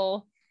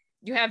pivotal,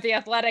 you have the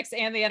athletics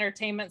and the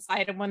entertainment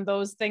side, and when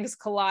those things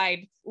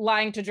collide,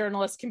 lying to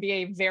journalists can be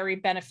a very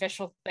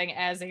beneficial thing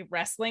as a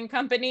wrestling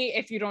company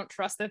if you don't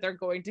trust that they're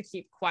going to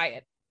keep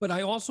quiet. But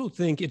I also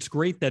think it's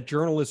great that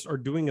journalists are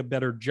doing a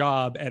better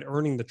job at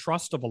earning the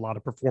trust of a lot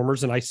of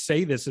performers. And I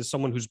say this as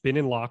someone who's been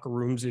in locker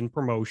rooms, in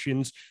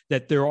promotions,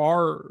 that there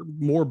are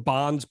more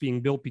bonds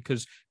being built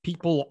because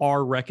people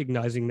are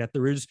recognizing that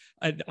there is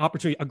an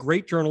opportunity. A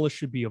great journalist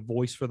should be a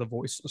voice for the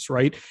voiceless,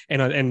 right?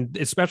 And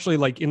especially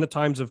like in the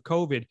times of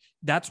COVID,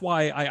 that's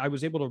why I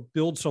was able to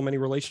build so many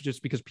relationships,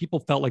 because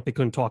people felt like they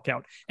couldn't talk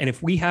out. And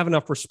if we have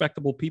enough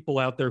respectable people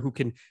out there who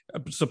can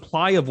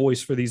supply a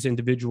voice for these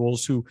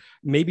individuals who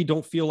maybe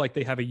don't feel like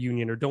they have a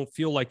union or don't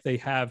feel like they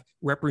have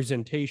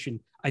representation,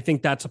 I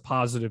think that's a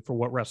positive for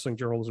what wrestling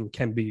journalism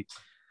can be.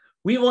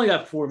 We've only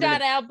got 4 minutes.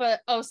 John Alba,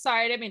 oh,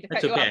 sorry, I didn't mean to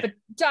cut you off, but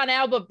John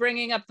Alba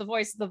bringing up the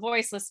voice of the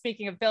voiceless.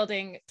 Speaking of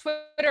building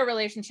Twitter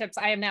relationships,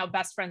 I am now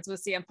best friends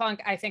with CM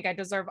Punk. I think I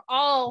deserve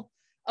all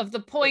of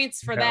the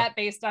points for that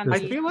based on I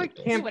feel like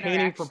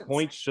campaigning for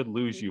points should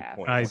lose you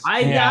points.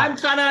 I'm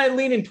kind of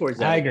leaning towards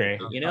that. I agree.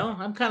 You know,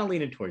 I'm kind of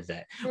leaning towards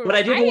that.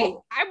 But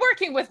I'm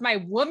working with my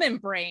woman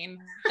brain.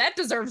 That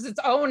deserves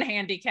its own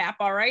handicap.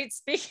 All right.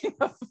 Speaking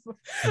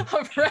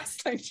of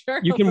wrestling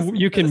journalism,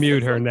 you can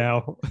mute her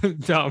now,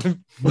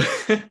 Tom.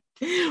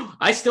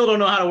 I still don't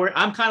know how to work.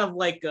 I'm kind of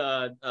like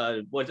a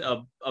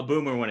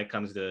boomer when it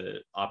comes to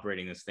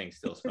operating this thing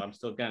still. So I'm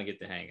still gonna get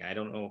the hang. I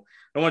don't know.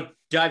 I don't want to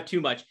dive too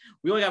much.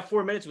 We only got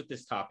 4 minutes with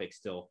this topic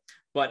still,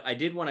 but I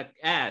did want to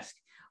ask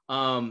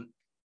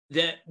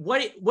that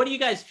what do you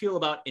guys feel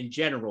about in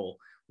general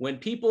when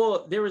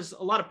there was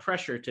a lot of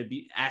pressure to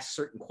be asked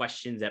certain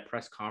questions at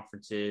press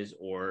conferences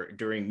or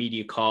during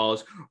media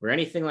calls or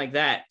anything like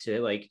that, to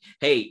like,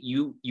 hey,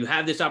 you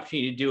have this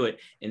opportunity to do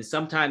it, and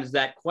sometimes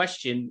that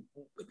question,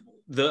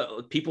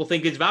 the people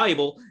think it's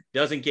valuable,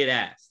 doesn't get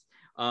asked.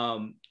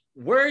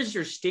 Where is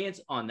your stance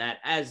on that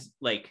as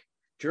like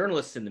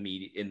journalists in the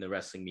media, in the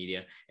wrestling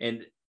media,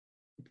 and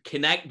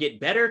can that get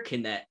better?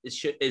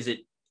 Is it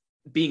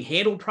being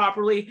handled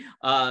properly?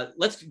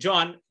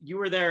 John, you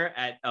were there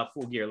at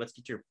Full Gear. Let's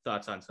get your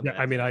thoughts on something.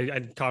 Yeah, I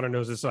mean, Connor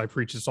knows this. I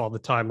preach this all the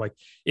time. Like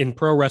in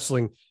pro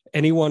wrestling,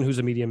 anyone who's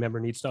a media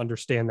member needs to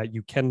understand that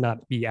you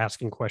cannot be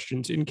asking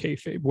questions in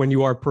kayfabe. When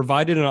you are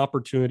provided an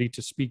opportunity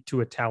to speak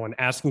to a talent,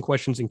 asking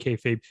questions in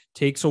kayfabe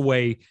takes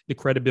away the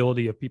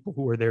credibility of people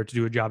who are there to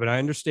do a job. And I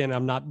understand,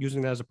 I'm not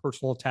using that as a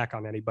personal attack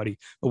on anybody,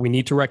 but we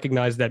need to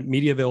recognize that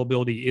media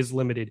availability is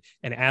limited,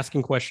 and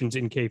asking questions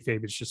in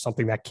kayfabe is just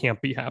something that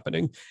can't be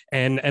happening.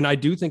 And I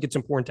do think it's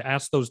important to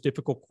ask those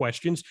difficult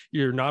questions.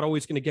 You're not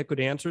always going to get good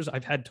answers.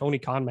 I've had Tony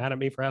Khan mad at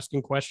me for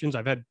asking questions.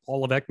 I've had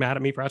Paul Levesque mad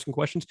at me for asking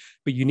questions,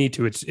 but you need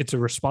to. It's a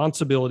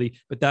responsibility,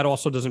 but that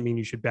also doesn't mean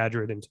you should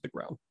badger it into the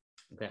ground.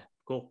 Okay,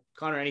 cool.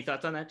 Connor, any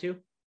thoughts on that too?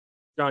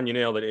 John, you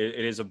nailed it.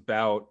 It is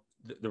about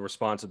the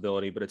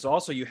responsibility, but it's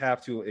also, you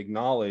have to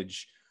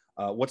acknowledge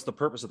what's the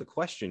purpose of the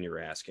question you're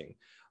asking.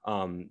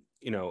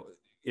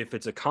 If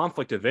it's a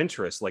conflict of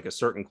interest, like a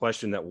certain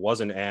question that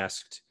wasn't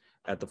asked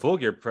at the Full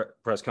Gear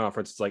press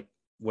conference, it's like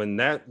when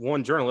that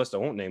one journalist, I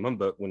won't name him,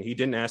 but when he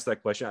didn't ask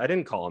that question, I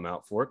didn't call him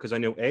out for it because I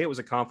knew A, it was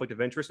a conflict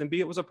of interest, and B,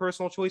 it was a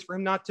personal choice for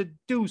him not to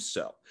do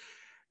so.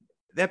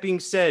 That being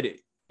said,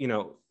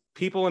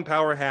 people in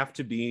power have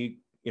to be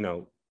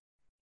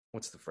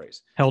what's the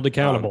phrase? Held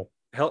accountable.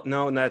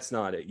 No, and that's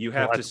not it. You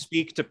have to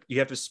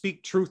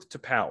speak truth to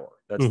power.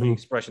 That's the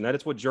expression. That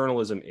is what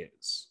journalism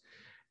is.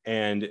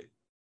 And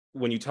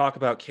when you talk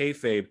about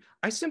kayfabe,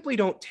 I simply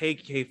don't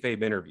take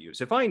kayfabe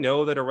interviews. If I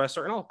know that a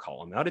wrestler, and I'll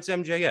call him out, it's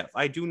MJF.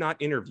 I do not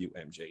interview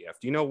MJF.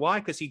 Do you know why?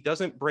 Because he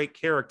doesn't break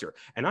character.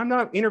 And I'm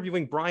not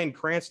interviewing Bryan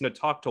Cranston to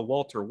talk to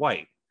Walter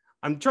White.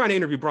 I'm trying to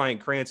interview Bryan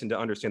Cranston to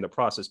understand the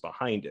process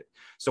behind it.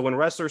 So when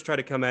wrestlers try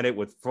to come at it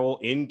with full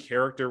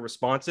in-character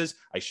responses,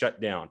 I shut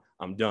down.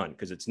 I'm done,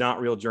 because it's not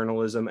real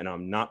journalism, and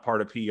I'm not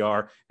part of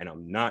PR, and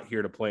I'm not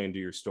here to play into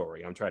your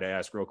story. I'm trying to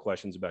ask real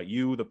questions about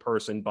you, the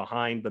person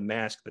behind the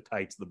mask, the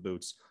tights, the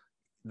boots,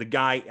 the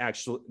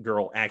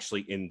girl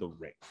actually in the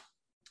ring.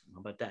 How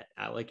about that?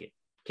 I like it.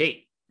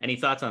 Kate, any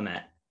thoughts on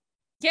that?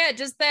 Yeah,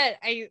 just that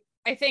I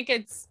think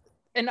it's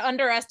an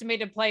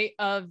underestimated plight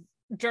of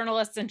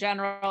journalists in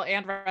general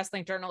and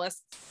wrestling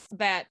journalists,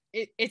 that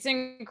it's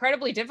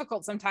incredibly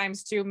difficult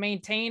sometimes to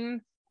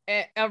maintain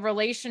a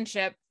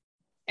relationship,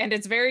 and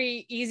it's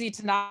very easy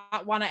to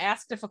not want to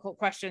ask difficult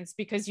questions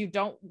because you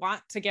don't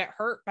want to get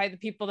hurt by the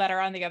people that are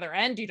on the other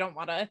end. You don't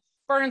want to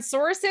burn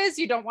sources,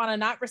 you don't want to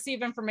not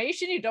receive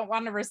information, you don't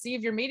want to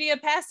receive your media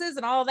passes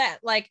and all of that.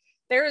 Like,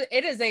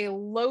 it is a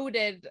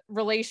loaded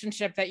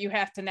relationship that you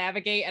have to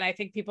navigate, and I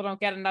think people don't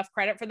get enough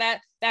credit for that.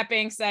 That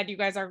being said, you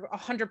guys are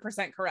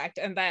 100% correct,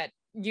 and that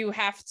you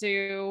have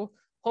to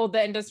hold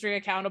the industry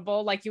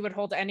accountable like you would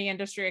hold any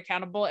industry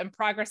accountable, and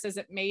progress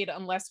isn't made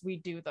unless we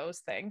do those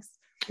things.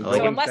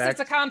 So unless it's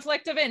a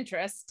conflict of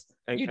interest,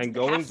 and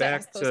going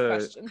back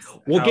to,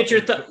 we'll get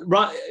your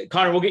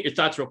Connor, we'll get your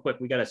thoughts real quick.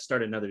 We got to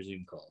start another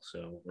Zoom call.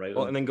 So right.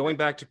 Well, and then going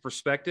back to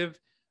perspective,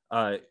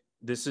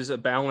 this is a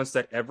balance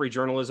that every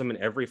journalism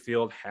in every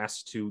field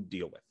has to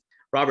deal with.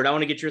 Robert, I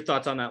want to get your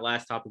thoughts on that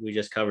last topic we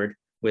just covered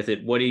with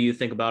it. What do you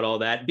think about all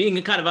that? Being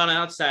a kind of an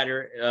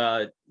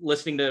outsider,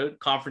 listening to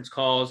conference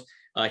calls,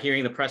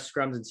 hearing the press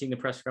scrums and seeing the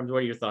press scrums. What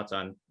are your thoughts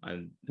on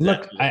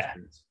Look,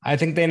 I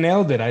think they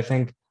nailed it. I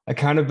think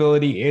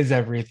accountability is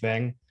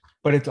everything,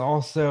 but it's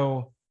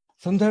also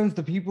sometimes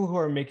the people who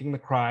are making the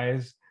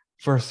cries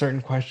for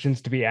certain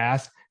questions to be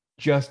asked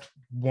just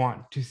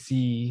want to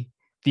see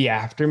the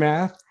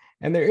aftermath.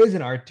 And there is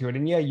an art to it.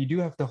 And yeah, you do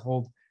have to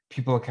hold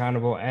people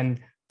accountable,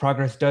 and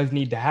progress does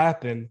need to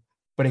happen,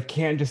 but it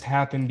can't just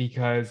happen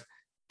because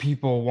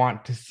people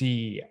want to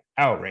see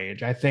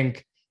outrage. I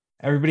think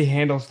everybody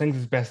handles things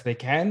as best they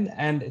can,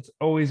 and it's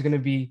always going to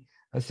be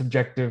a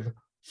subjective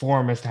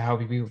form as to how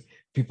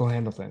people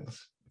handle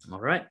things. All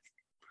right.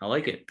 I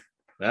like it.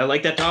 I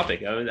like that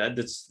topic.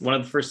 That's one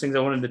of the first things I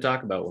wanted to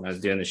talk about when I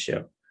was doing the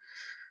show.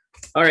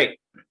 All right.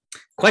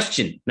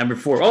 Question number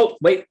 4. Oh,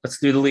 wait, let's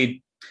do the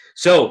lead.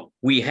 So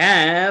we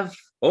have,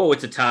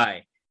 it's a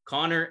tie.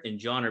 Connor and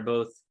John are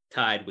both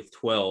tied with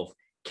 12.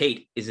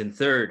 Kate is in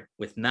third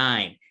with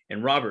 9.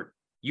 And Robert,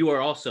 you are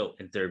also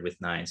in third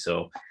with 9.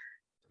 So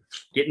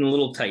getting a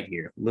little tight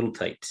here, a little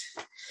tight.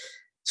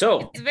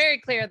 So it's very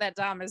clear that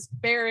Dom is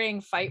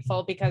bearing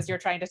Fightful because you're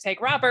trying to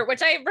take Robert,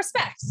 which I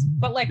respect.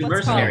 But let's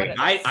call it what it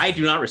is. I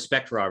do not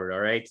respect Robert. All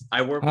right,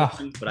 I work with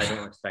him, but I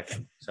don't respect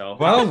him. So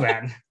well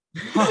then.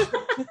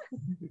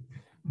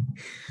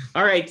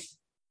 All right.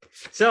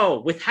 So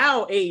with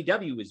how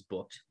AEW is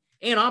booked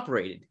and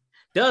operated,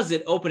 does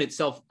it open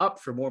itself up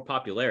for more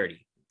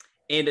popularity?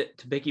 And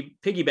to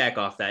piggyback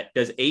off that,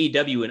 does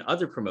AEW and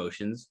other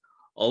promotions,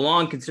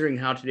 along considering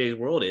how today's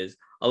world is,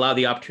 allow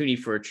the opportunity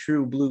for a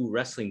true blue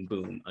wrestling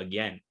boom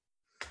again?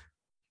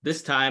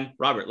 This time,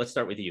 Robert, let's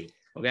start with you.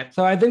 Okay.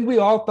 So I think we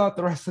all thought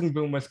the wrestling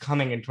boom was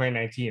coming in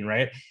 2019,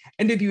 right?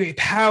 NWA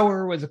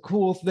Power was a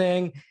cool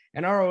thing,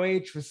 and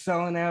ROH was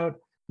selling out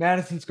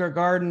Madison Square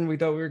Garden. We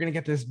thought we were going to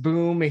get this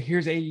boom. And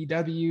here's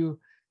AEW.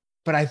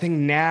 But I think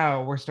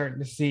now we're starting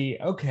to see,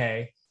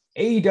 okay,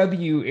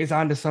 AEW is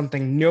onto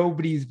something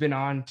nobody's been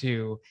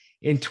onto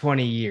in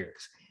 20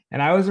 years.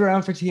 And I was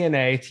around for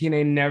TNA.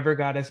 TNA never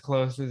got as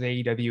close as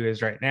AEW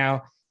is right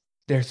now.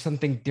 There's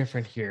something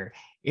different here.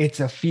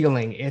 It's a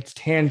feeling. It's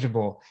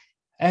tangible.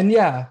 And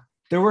yeah,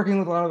 they're working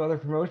with a lot of other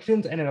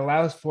promotions, and it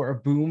allows for a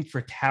boom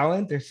for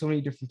talent. There's so many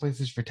different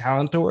places for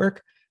talent to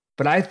work.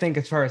 But I think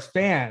as far as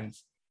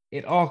fans,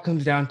 it all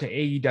comes down to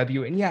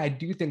AEW. And yeah, I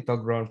do think they'll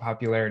grow in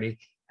popularity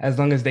as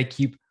long as they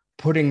keep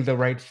putting the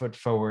right foot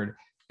forward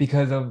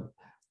because of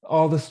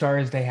all the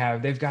stars they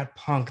have. They've got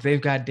Punk,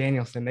 they've got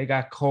Danielson, they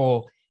got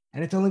Cole,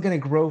 and it's only going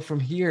to grow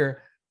from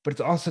here, but it's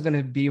also going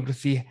to be able to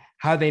see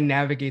how they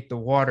navigate the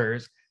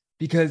waters,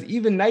 because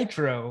even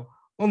Nitro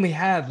only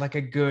had like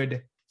a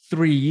good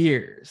 3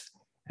 years.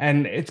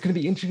 And it's going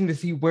to be interesting to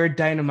see where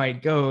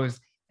Dynamite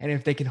goes and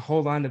if they can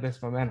hold on to this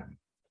momentum.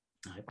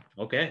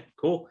 Okay,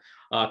 cool.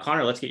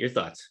 Connor, let's get your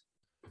thoughts.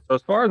 So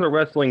as far as the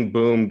wrestling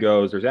boom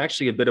goes, there's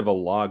actually a bit of a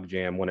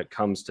logjam when it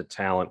comes to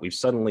talent. We've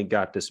suddenly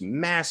got this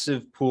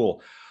massive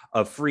pool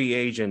of free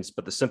agents,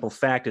 but the simple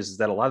fact is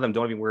that a lot of them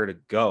don't even know where to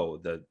go.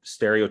 The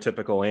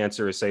stereotypical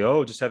answer is say,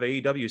 oh, just have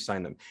AEW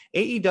sign them.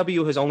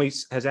 AEW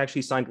has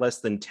actually signed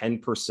less than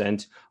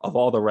 10% of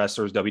all the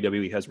wrestlers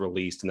WWE has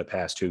released in the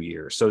past 2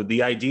 years. So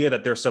the idea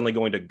that they're suddenly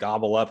going to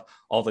gobble up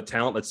all the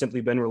talent that's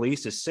simply been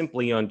released is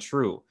simply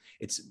untrue.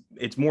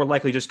 It's more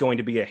likely just going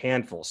to be a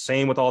handful.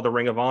 Same with all the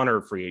Ring of Honor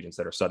free agents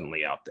that are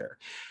suddenly out there.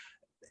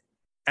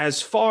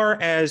 As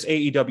far as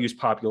AEW's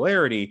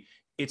popularity,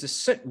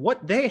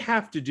 what they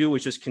have to do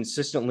is just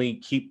consistently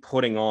keep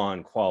putting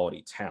on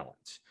quality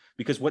talent,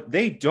 because what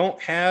they don't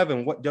have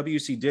and what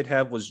WC did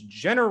have was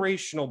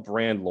generational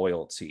brand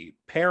loyalty.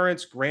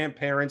 Parents,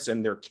 grandparents,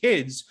 and their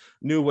kids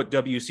knew what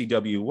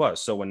WCW was.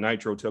 So when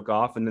Nitro took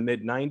off in the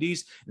mid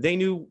 90s, they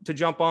knew to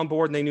jump on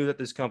board and they knew that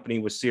this company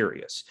was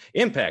serious.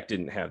 Impact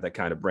didn't have that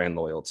kind of brand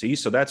loyalty.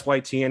 So that's why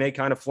TNA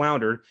kind of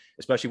floundered,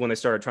 especially when they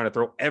started trying to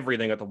throw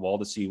everything at the wall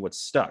to see what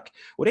stuck.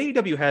 What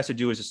AEW has to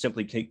do is just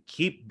simply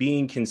keep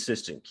being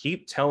consistent,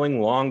 keep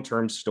telling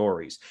long-term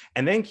stories,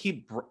 and then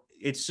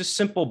it's just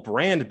simple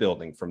brand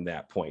building from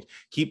that point.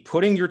 Keep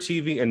putting your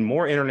TV in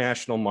more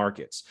international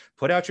markets.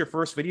 Put out your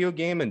first video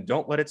game and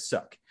don't let it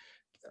suck.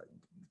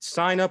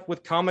 Sign up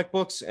with comic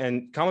books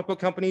and comic book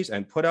companies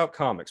and put out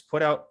comics,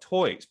 put out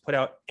toys, put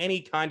out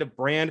any kind of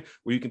brand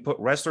where you can put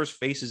wrestlers'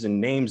 faces and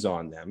names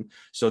on them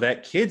so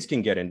that kids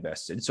can get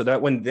invested, so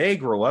that when they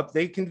grow up,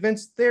 they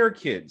convince their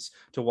kids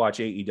to watch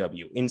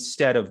AEW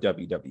instead of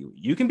WWE.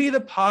 You can be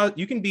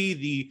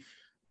the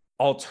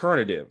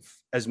alternative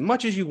as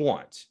much as you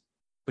want,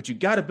 but you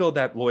got to build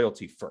that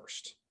loyalty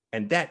first.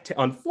 And that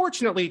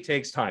unfortunately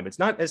takes time. It's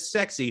not as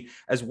sexy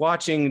as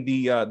watching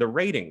the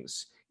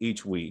ratings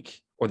each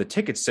week or the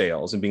ticket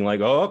sales and being like,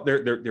 oh,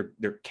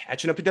 they're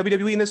catching up to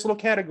WWE in this little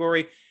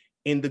category.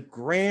 In the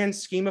grand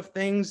scheme of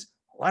things,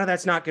 a lot of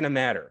that's not going to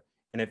matter.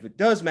 And if it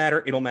does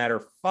matter, it'll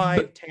matter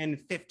 5, 10,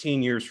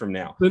 15 years from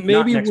now. But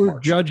maybe we're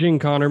judging,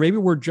 Connor, maybe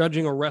we're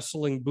judging a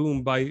wrestling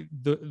boom by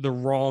the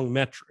wrong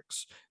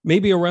metrics.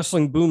 Maybe a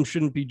wrestling boom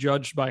shouldn't be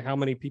judged by how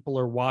many people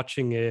are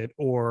watching it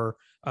or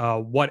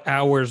what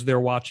hours they're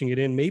watching it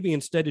in. Maybe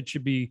instead it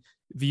should be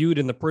viewed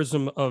in the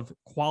prism of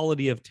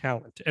quality of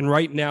talent. And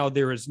right now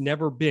there has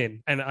never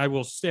been, and I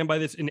will stand by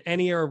this, in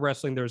any era of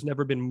wrestling, there's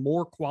never been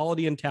more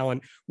quality and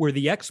talent where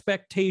the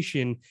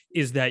expectation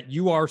is that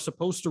you are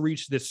supposed to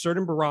reach this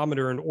certain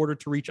barometer in order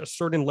to reach a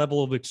certain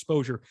level of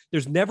exposure.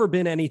 There's never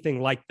been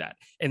anything like that.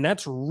 And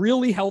that's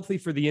really healthy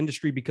for the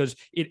industry because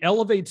it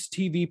elevates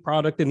TV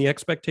product and the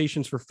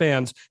expectations for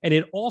fans. And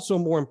it also,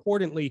 more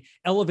importantly,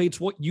 elevates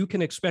what you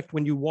can expect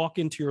when you walk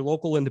into your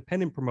local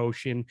independent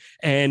promotion.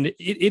 And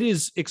it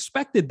is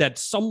expected that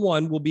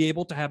someone will be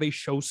able to have a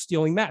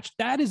show-stealing match.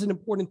 That is an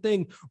important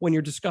thing when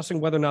you're discussing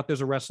whether or not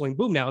there's a wrestling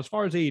boom. Now, as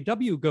far as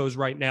AEW goes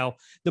right now,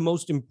 the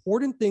most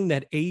important thing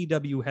that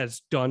AEW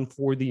has done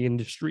for the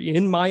industry,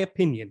 in my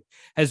opinion,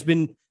 has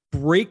been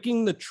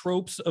breaking the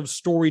tropes of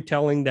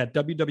storytelling that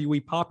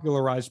WWE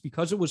popularized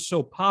because it was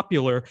so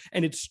popular,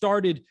 and it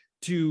started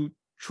to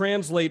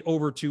translate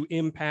over to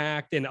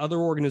Impact and other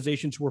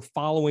organizations who are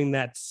following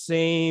that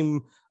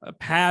same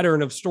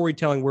pattern of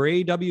storytelling, where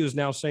AEW is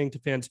now saying to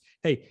fans,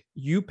 hey,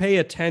 you pay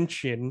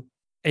attention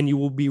and you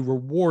will be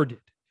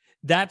rewarded.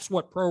 That's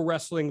what pro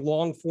wrestling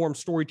long form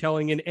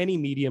storytelling in any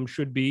medium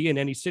should be, in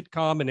any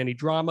sitcom and any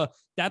drama.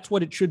 That's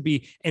what it should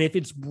be. And if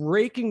it's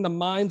breaking the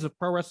minds of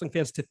pro wrestling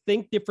fans to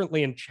think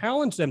differently and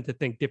challenge them to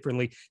think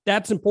differently,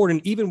 that's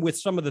important, even with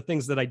some of the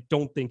things that I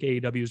don't think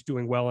AEW is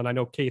doing well. And I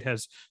know Kate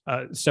has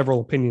several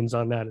opinions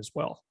on that as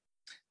well.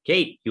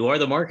 Kate, you are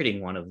the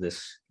marketing one of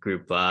this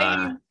group.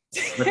 Let's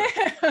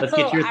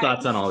get your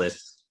thoughts on all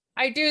this.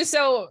 I do.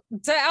 So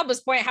to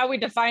Alba's point, how we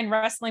define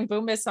wrestling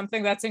boom is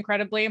something that's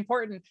incredibly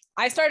important.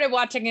 I started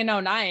watching in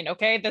 2009.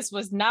 Okay. This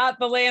was not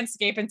the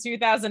landscape in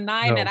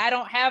 2009. No. And I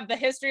don't have the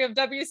history of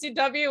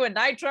WCW and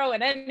Nitro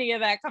and any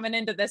of that coming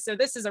into this. So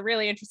this is a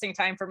really interesting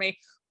time for me.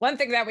 One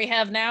thing that we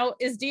have now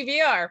is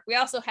DVR. We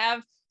also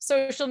have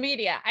social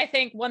media. I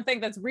think one thing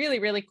that's really,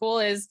 really cool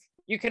is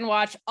you can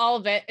watch all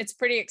of it. It's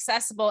pretty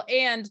accessible,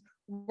 and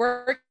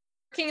working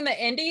the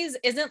indies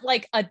isn't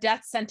like a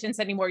death sentence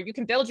anymore. You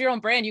can build your own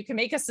brand. You can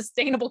make a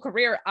sustainable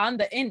career on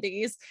the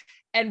indies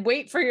and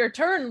wait for your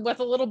turn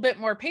with a little bit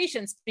more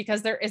patience,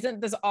 because there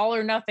isn't this all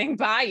or nothing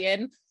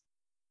buy-in.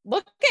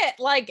 Look at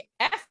like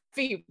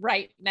Effie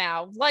right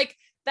now. Like,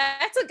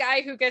 that's a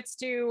guy who gets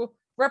to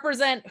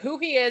represent who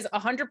he is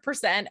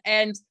 100%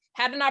 and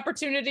had an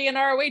opportunity in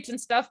ROH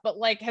and stuff, but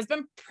like has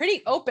been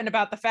pretty open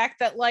about the fact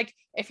that like,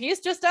 if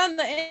he's just on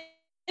the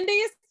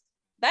indies,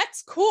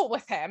 that's cool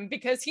with him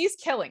because he's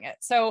killing it.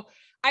 So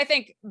I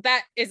think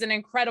that is an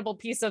incredible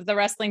piece of the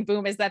wrestling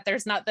boom, is that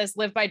there's not this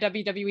live by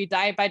WWE,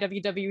 die by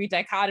WWE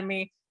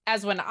dichotomy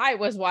as when I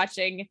was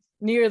watching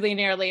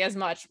nearly as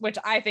much, which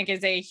I think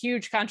is a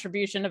huge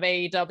contribution of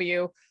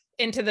AEW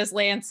into this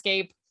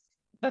landscape.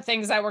 The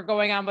things that were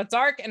going on with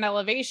Dark and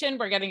Elevation,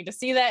 we're getting to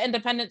see that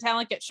independent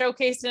talent get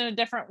showcased in a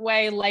different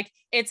way. Like,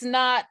 it's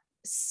not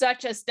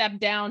such a step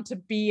down to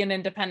be an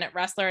independent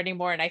wrestler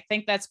anymore. And I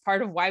think that's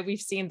part of why we've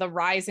seen the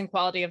rise in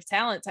quality of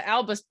talent. To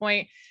Alba's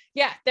point,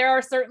 yeah, there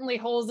are certainly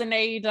holes in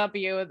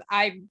AEW.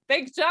 I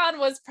think John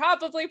was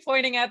probably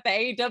pointing at the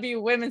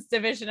AEW women's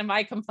division and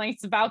my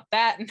complaints about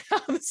that and how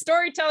the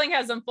storytelling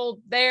has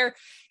unfolded there.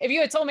 If you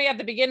had told me at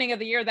the beginning of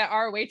the year that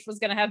ROH was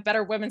going to have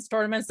better women's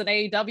tournaments than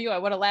AEW, I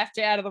would have laughed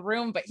you out of the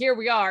room, but here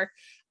we are.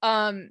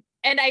 And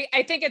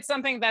I think it's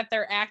something that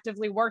they're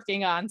actively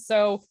working on.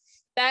 So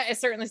that is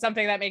certainly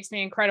something that makes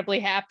me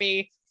incredibly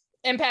happy.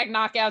 Impact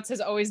Knockouts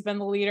has always been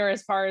the leader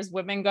as far as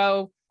women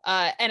go.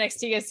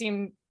 NXT has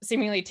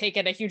seemingly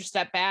taken a huge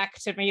step back.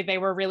 To me, they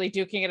were really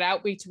duking it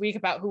out week to week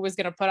about who was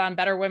going to put on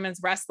better women's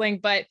wrestling.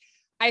 But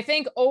I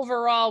think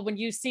overall, when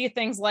you see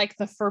things like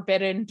the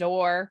Forbidden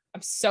Door,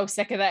 I'm so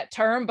sick of that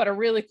term, but a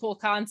really cool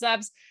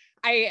concepts.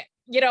 I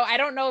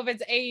don't know if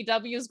it's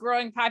AEW's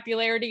growing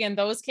popularity in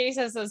those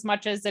cases as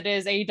much as it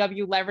is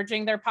AEW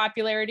leveraging their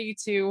popularity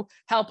to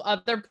help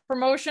other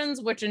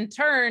promotions, which in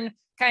turn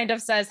kind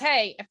of says,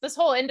 hey, if this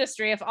whole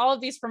industry, if all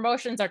of these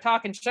promotions are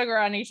talking sugar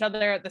on each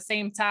other at the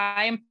same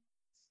time,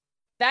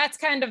 that's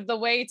kind of the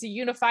way to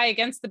unify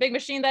against the big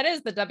machine that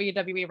is the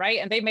WWE, right?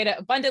 And they made it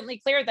abundantly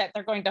clear that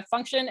they're going to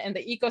function in the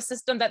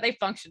ecosystem that they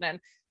function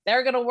in.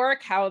 They're going to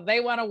work how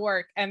they want to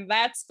work, and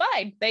that's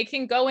fine. They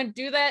can go and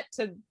do that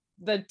to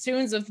the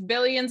tunes of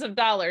billions of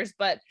dollars.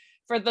 But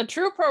for the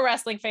true pro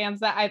wrestling fans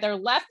that either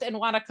left and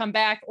want to come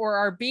back or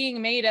are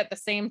being made at the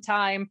same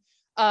time,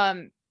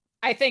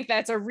 I think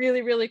that's a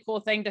really, really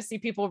cool thing to see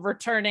people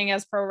returning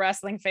as pro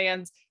wrestling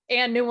fans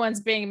and new ones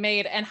being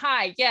made. And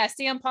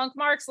CM Punk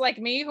marks like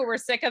me who were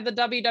sick of the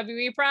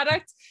WWE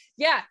product.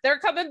 Yeah, they're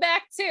coming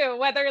back too,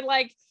 whether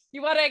like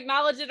you want to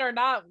acknowledge it or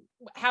not,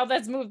 how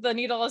that's moved the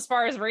needle as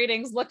far as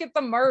ratings. Look at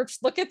the merch,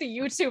 look at the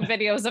YouTube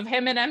videos of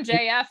him and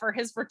MJF or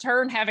his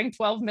return having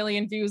 12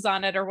 million views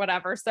on it or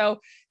whatever. So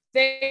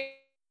they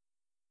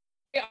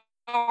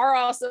are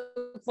also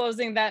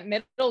closing that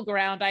middle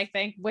ground, I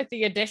think, with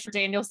the addition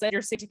Daniel said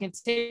you're to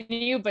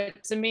continue.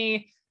 But to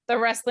me, the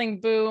wrestling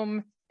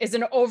boom is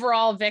an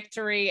overall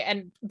victory,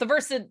 and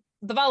the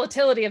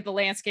volatility of the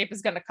landscape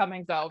is going to come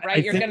and go,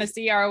 right? You're going to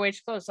see ROH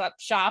close up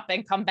shop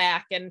and come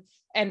back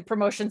and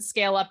promotions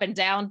scale up and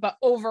down. But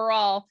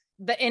overall,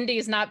 the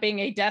indies not being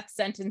a death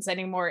sentence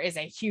anymore is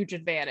a huge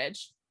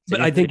advantage. But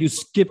I think you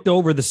skipped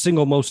over the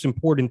single most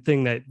important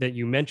thing that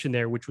you mentioned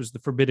there, which was the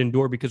Forbidden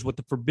Door, because what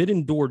the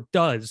Forbidden Door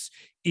does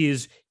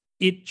is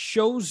it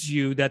shows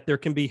you that there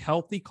can be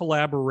healthy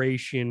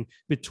collaboration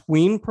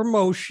between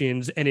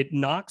promotions, and it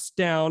knocks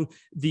down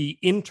the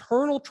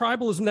internal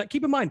tribalism that,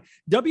 keep in mind,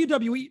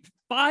 WWE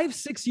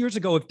 5-6 years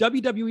ago, if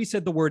WWE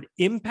said the word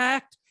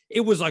Impact,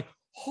 it was like,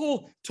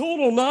 oh,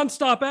 total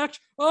nonstop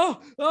action.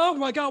 Oh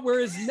my God.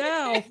 Whereas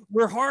now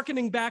we're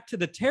hearkening back to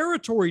the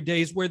territory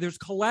days where there's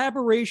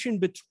collaboration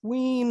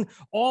between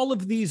all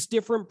of these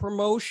different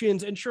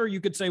promotions. And sure, you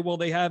could say, well,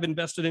 they have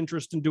invested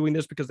interest in doing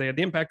this because they had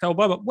the Impact, blah,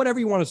 blah, blah, whatever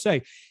you want to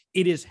say.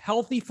 It is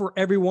healthy for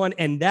everyone.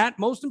 And that,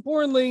 most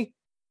importantly,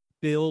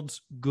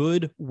 builds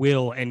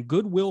goodwill, and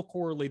goodwill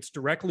correlates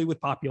directly with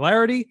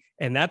popularity.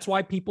 And that's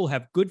why people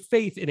have good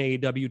faith in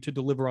AEW to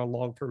deliver on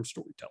long-term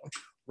storytelling.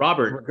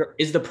 Robert,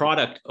 is the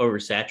product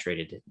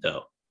oversaturated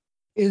though?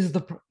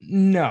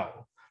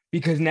 No,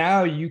 because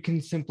now you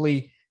can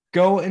simply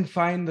go and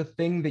find the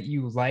thing that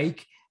you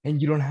like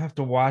and you don't have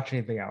to watch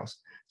anything else.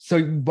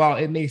 So while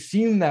it may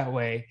seem that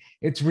way,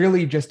 it's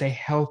really just a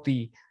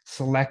healthy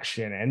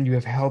selection and you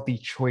have healthy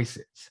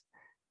choices,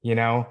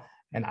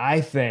 and I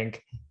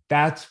think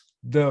that's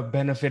the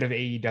benefit of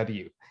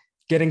AEW.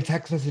 Getting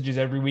text messages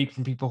every week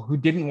from people who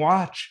didn't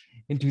watch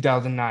in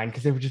 2009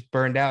 because they were just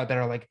burned out, that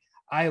are like,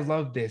 I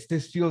love this.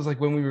 This feels like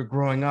when we were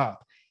growing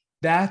up.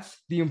 That's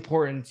the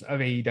importance of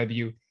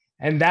AEW.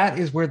 And that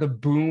is where the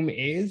boom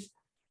is.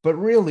 But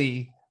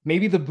really,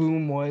 maybe the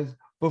boom was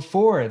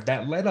before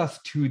that led us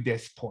to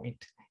this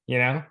point,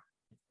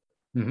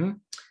 Mm-hmm.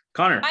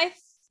 Connor.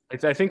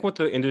 I think what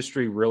the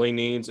industry really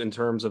needs in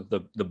terms of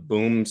the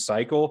boom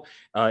cycle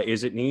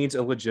is it needs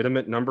a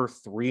legitimate number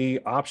 3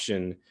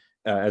 option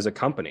as a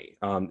company.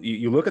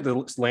 You look at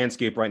the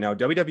landscape right now,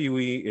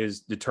 WWE is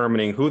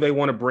determining who they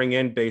want to bring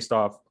in based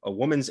off a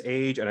woman's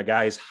age and a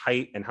guy's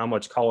height and how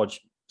much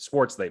college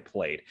sports they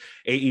played.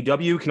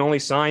 AEW can only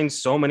sign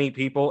so many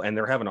people, and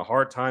they're having a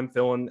hard time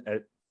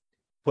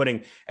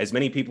putting as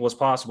many people as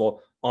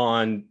possible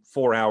on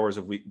 3 hours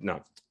of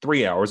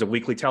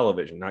weekly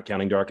television, not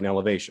counting Dark and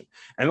Elevation.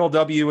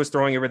 MLW is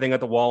throwing everything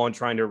at the wall and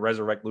trying to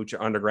resurrect Lucha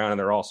Underground. And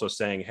they're also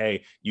saying,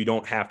 hey, you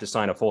don't have to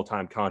sign a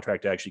full-time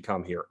contract to actually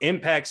come here.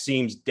 Impact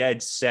seems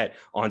dead set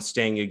on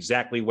staying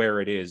exactly where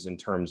it is in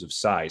terms of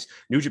size.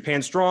 New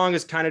Japan Strong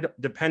is kind of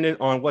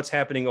dependent on what's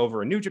happening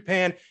over in New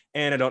Japan.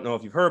 And I don't know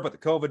if you've heard, but the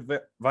COVID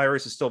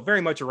virus is still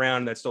very much around.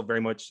 And that's still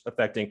very much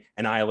affecting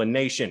an island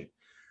nation.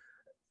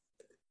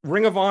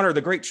 Ring of Honor,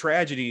 the great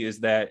tragedy is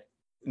that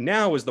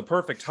now is the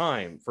perfect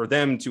time for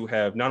them to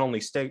have not only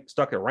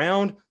stuck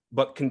around,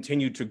 but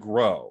continue to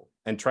grow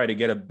and try to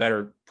get a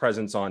better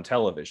presence on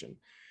television.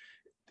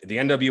 The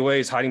NWA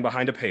is hiding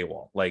behind a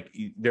paywall. Like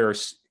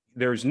there's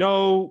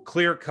no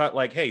clear cut,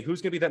 like, hey,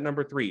 who's going to be that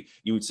number 3?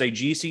 You would say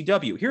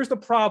GCW. Here's the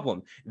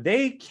problem.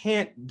 They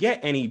can't get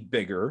any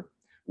bigger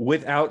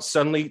without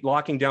suddenly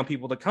locking down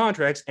people to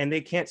contracts, and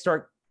they can't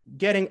start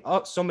getting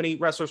up so many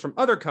wrestlers from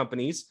other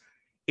companies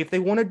if they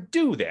want to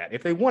do that,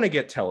 if they want to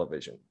get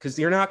television, because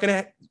you're not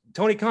going to,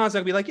 Tony Khan's not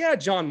going to be like, yeah,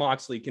 John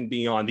Moxley can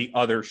be on the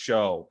other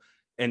show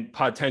and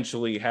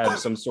potentially have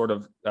some sort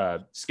of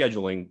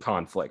scheduling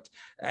conflict.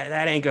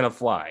 That ain't going to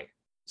fly.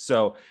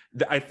 So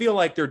I feel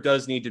like there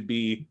does need to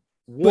be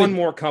one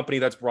more company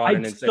that's brought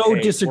in and said,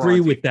 hey,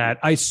 disagree with that.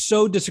 I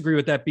so disagree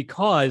with that,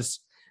 because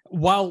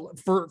while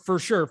for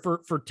sure,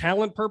 for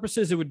talent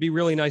purposes, it would be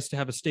really nice to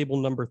have a stable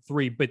number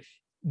 3, but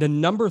the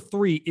number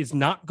 3 is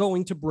not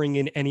going to bring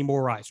in any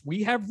more eyes.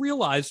 We have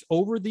realized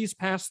over these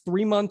past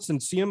 3 months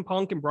since CM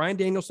Punk and Bryan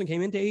Danielson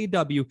came into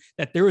AEW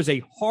that there is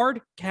a hard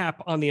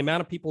cap on the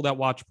amount of people that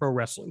watch pro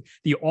wrestling.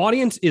 The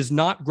audience is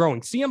not growing.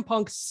 CM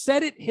Punk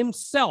said it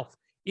himself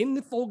in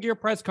the Full Gear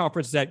press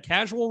conference that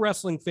casual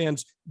wrestling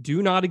fans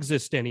do not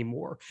exist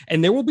anymore.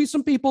 And there will be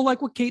some people,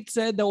 like what Kate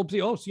said, they'll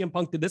be, oh, CM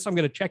Punk did this, I'm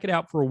going to check it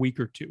out for a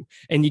week or two.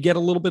 And you get a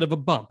little bit of a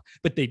bump,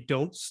 but they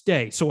don't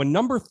stay. So a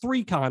number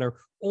 3, Connor,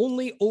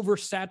 only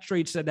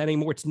oversaturates that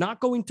anymore. It's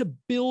not going to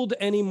build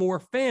any more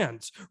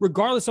fans,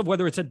 regardless of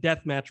whether it's a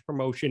deathmatch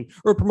promotion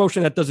or a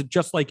promotion that does it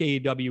just like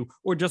AEW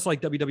or just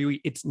like WWE.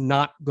 It's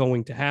not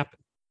going to happen.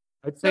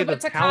 I'd say the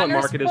talent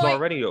market is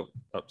already,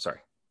 sorry.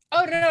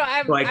 Oh, no.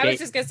 I was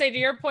just going to say, to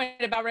your point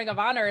about Ring of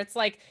Honor, it's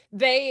like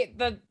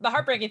the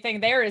heartbreaking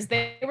thing there is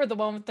they were the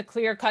one with the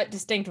clear-cut,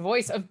 distinct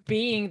voice of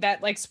being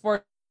that like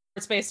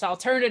sports-based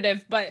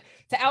alternative. But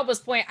to Alba's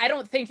point, I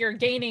don't think you're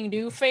gaining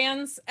new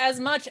fans as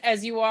much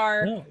as you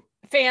are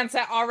fans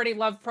that already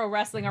love pro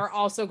wrestling are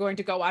also going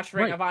to go watch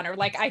Ring of Honor.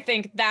 Like, I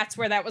think that's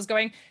where that was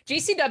going.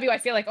 GCW, I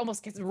feel like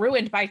almost gets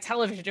ruined by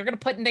television. You're going to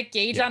put Nick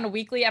Gage on a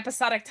weekly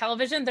episodic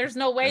television. There's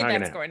no way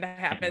that's going to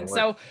happen.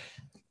 So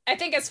I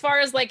think as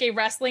far as like a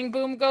wrestling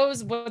boom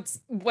goes,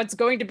 what's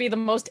going to be the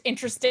most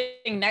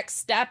interesting next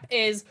step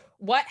is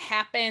what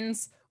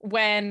happens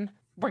when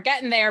we're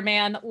getting there,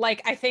 man.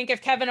 Like, I think if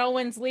Kevin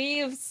Owens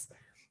leaves,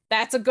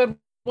 that's a good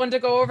one to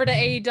go over to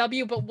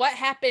AEW, but what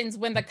happens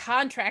when the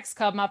contracts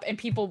come up and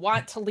people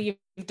want to leave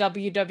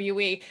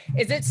WWE?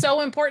 Is it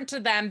so important to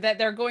them that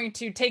they're going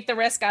to take the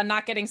risk on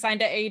not getting signed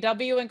to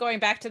AEW and going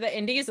back to the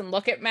indies and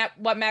look at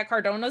what Matt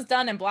Cardona's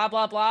done and blah,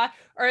 blah, blah?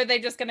 Or are they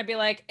just going to be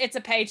like, it's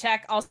a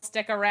paycheck, I'll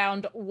stick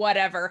around,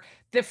 whatever?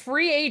 The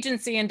free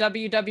agency in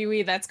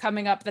WWE that's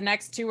coming up the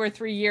next 2 or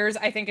 3 years,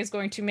 I think is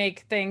going to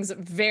make things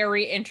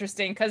very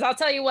interesting. Because I'll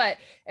tell you what,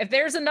 if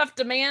there's enough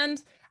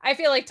demand, I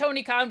feel like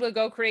Tony Khan would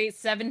go create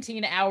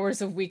 17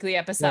 hours of weekly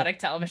episodic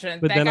television.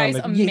 But that guy's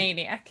a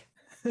maniac.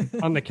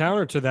 On the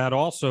counter to that,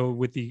 also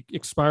with the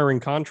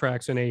expiring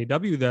contracts in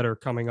AEW that are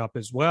coming up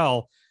as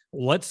well,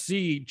 let's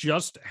see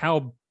just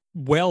how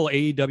well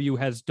AEW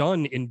has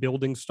done in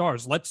building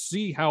stars. Let's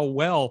see how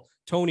well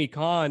Tony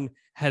Khan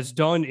has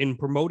done in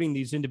promoting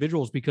these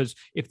individuals, because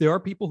if there are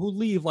people who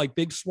leave like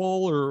Big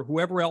Swole or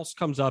whoever else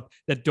comes up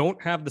that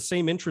don't have the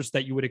same interest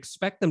that you would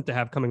expect them to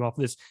have coming off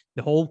of this,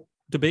 the whole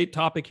debate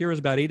topic here is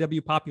about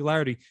AEW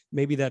popularity.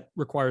 Maybe that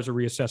requires a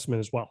reassessment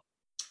as well.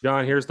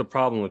 John, here's the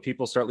problem. When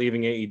people start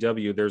leaving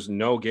AEW, there's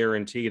no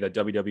guarantee that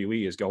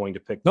WWE is going to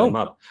pick them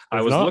up.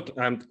 I was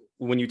looking,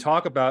 when you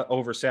talk about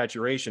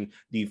oversaturation,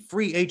 the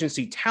free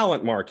agency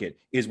talent market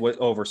is what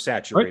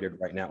oversaturated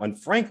right now. And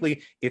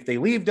frankly, if they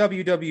leave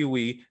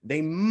WWE,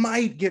 they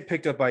might get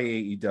picked up by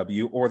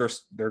AEW, or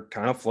they're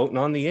kind of floating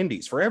on the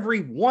indies. For every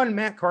one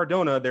Matt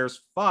Cardona,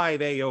 there's 5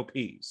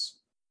 AOPs.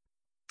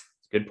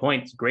 Good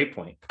point. It's a great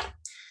point.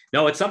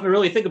 No, it's something to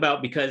really think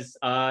about, because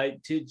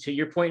to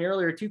your point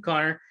earlier too,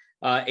 Connor,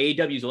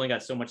 AEW's only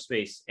got so much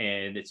space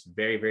and it's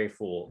very, very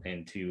full.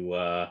 And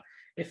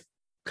if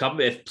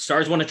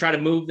stars want to try to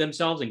move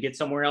themselves and get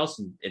somewhere else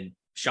and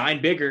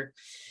shine bigger,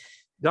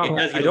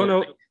 I don't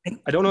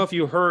know if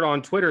you heard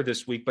on Twitter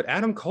this week, but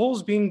Adam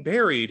Cole's being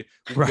buried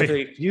with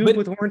a feud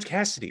with Orange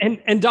Cassidy.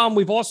 And Dom,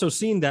 we've also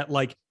seen that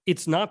like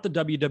it's not the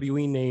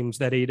WWE names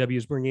that AEW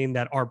is bringing in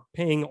that are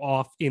paying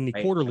off in the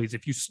quarterlies.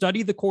 If you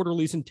study the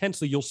quarterlies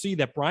intensely, you'll see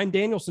that Bryan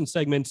Danielson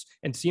segments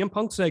and CM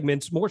Punk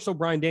segments, more so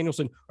Bryan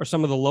Danielson, are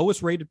some of the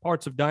lowest rated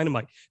parts of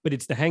Dynamite. But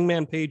it's the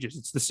Hangman Pages,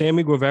 it's the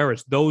Sammy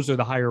Guevaras. Those are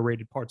the higher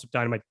rated parts of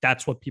Dynamite.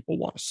 That's what people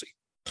want to see.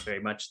 Very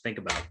much think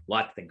about. A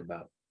lot to think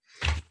about.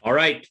 All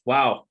right.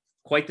 Wow.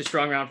 Quite the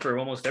strong round for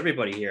almost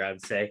everybody here, I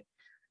would say.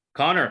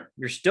 Connor,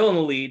 you're still in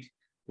the lead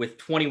with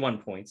 21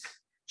 points.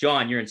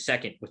 John, you're in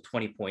second with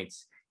 20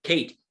 points.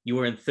 Kate, you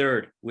were in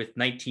third with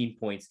 19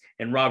 points.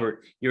 And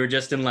Robert, you were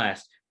just in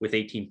last with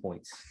 18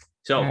 points.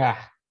 So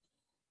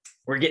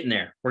we're getting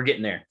there. We're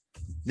getting there.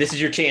 This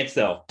is your chance,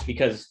 though,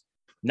 because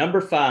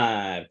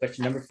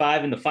question number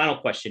 5, and the final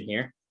question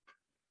here,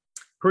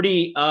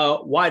 pretty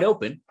wide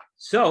open.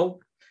 So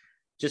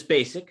just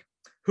basic.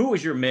 Who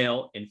was your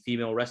male and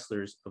female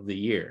wrestlers of the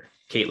year?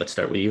 Kate, let's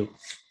start with you.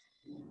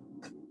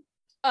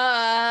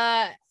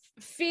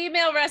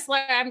 Female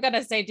wrestler, I'm going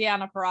to say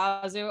Deonna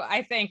Purrazzo.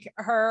 I think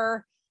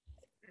her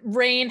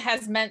reign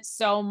has meant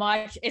so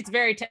much. It's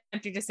very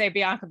tempting to say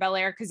Bianca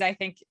Belair because I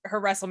think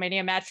her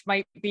WrestleMania match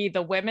might be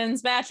the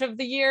women's match of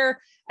the year.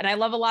 And I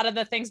love a lot of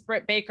the things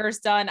Britt Baker's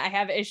done. I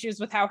have issues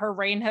with how her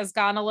reign has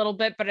gone a little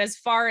bit, but as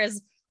far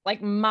as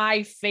like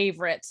my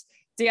favorite,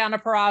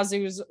 Deonna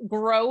Purrazzo's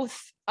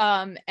growth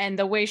and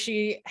the way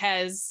she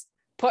has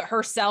put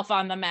herself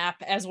on the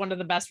map as one of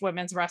the best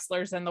women's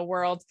wrestlers in the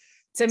world,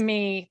 to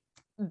me,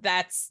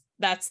 that's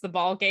the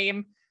ball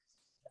game.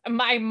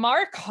 My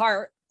Mark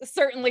Hart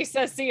certainly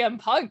says CM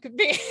Punk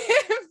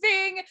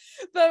being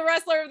the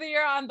wrestler of the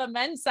year on the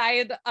men's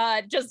side,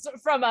 just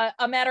from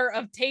a matter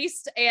of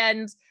taste,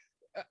 and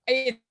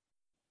it's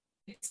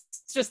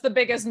just the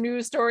biggest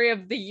news story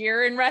of the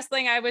year in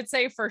wrestling, I would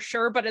say, for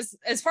sure. But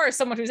as far as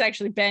someone who's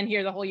actually been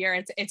here the whole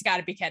year, it's got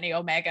to be Kenny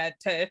Omega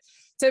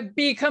to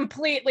be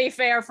completely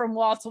fair from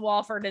wall to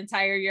wall for an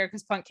entire year,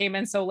 because Punk came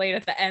in so late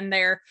at the end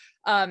there.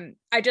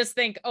 I just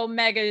think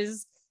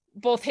Omega's,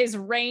 both his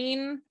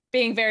reign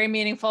being very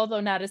meaningful,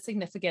 though not as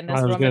significant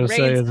as Roman Reigns.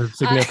 Say, is it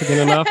significant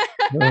enough?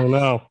 I don't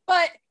know.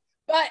 But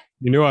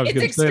you knew I was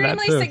going to say that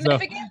too. It's extremely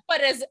significant, so.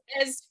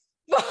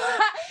 But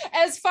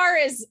as far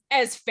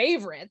as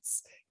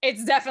favorites,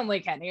 it's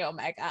definitely Kenny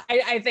Omega.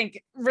 I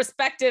think,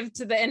 respective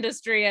to the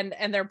industry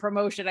and their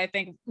promotion, I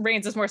think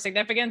Reigns is more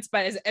significant.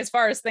 But as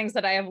far as things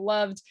that I have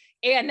loved,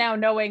 and now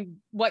knowing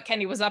what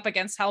Kenny was up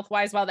against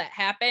health-wise while that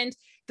happened,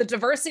 the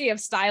diversity of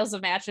styles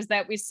of matches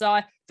that we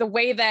saw, the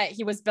way that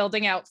he was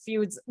building out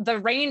feuds, the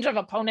range of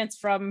opponents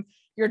from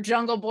your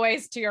Jungle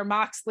Boys to your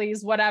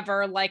Moxleys,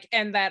 whatever, like,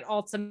 and that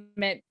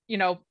ultimate,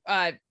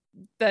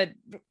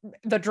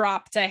 the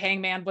drop to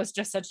Hangman was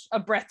just such a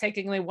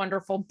breathtakingly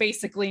wonderful,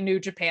 basically New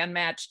Japan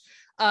match.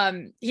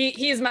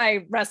 He's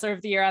my wrestler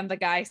of the year on the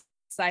guy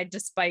side,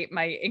 despite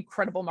my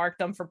incredible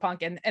markdom for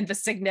Punk and the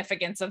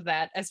significance of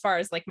that. As far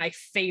as like my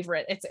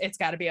favorite, it's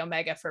got to be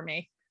Omega for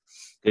me.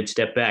 Good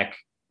step back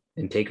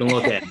and take a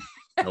look at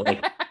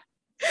it.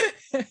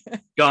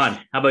 John,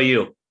 how about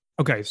you?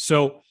 Okay,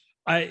 so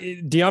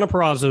Deonna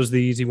Purrazzo is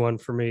the easy one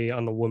for me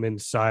on the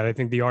women's side. I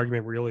think the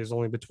argument really is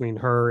only between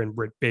her and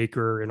Britt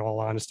Baker, in all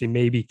honesty,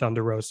 maybe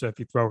Thunder Rosa if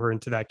you throw her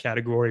into that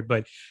category.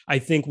 But I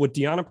think what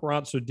Deonna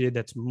Purrazzo did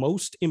that's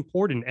most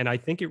important, and I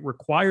think it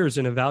requires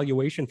an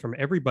evaluation from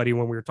everybody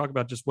when we were talking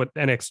about just what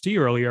NXT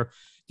earlier,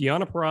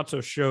 Deonna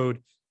Purrazzo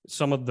showed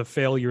some of the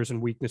failures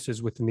and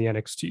weaknesses within the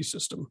NXT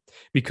system,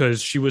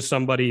 because she was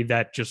somebody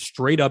that just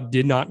straight up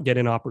did not get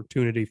an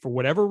opportunity for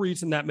whatever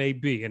reason that may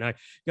be. And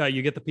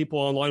you get the people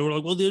online who are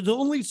like, well, there's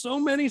only so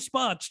many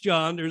spots,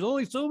 John. There's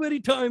only so many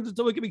times that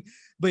someone can be.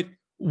 But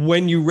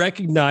when you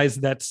recognize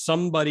that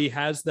somebody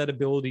has that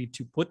ability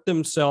to put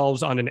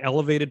themselves on an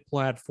elevated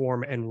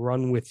platform and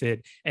run with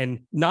it, and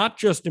not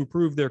just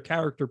improve their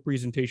character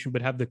presentation,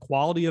 but have the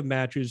quality of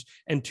matches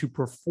and to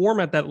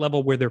perform at that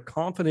level where their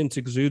confidence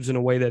exudes in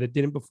a way that it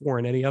didn't before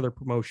in any other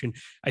promotion,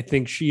 I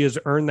think she has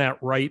earned that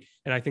right.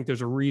 And I think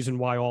there's a reason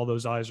why all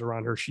those eyes are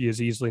on her. She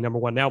is easily number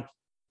one. Now,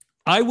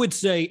 I would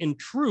say, in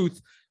truth,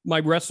 my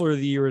wrestler of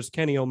the year is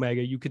Kenny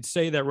Omega. You could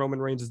say that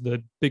Roman Reigns is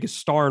the biggest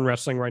star in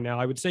wrestling right now.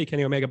 I would say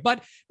Kenny Omega,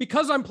 but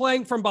because I'm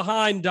playing from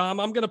behind, Dom,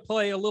 I'm going to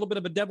play a little bit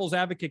of a devil's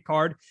advocate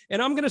card, and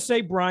I'm going to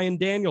say Bryan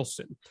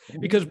Danielson,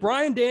 because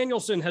Bryan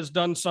Danielson has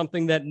done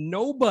something that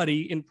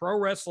nobody in pro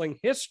wrestling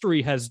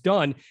history has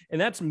done, and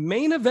that's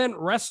main event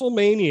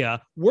WrestleMania,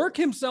 work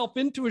himself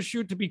into a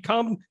shoot to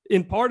become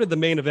in part of the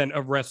main event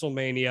of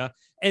WrestleMania,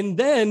 and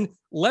then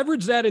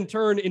leverage that in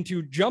turn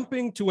into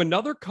jumping to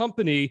another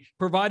company,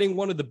 providing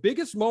one of the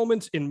biggest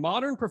moments in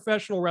modern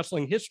professional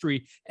wrestling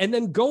history, and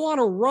then go on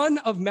a run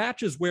of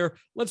matches where,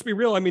 let's be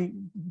real, I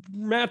mean,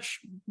 match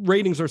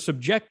ratings are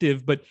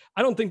subjective, but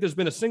I don't think there's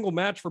been a single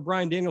match for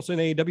Bryan Danielson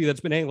in AEW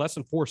that's been any less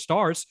than 4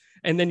 stars.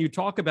 And then you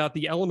talk about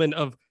the element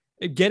of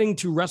getting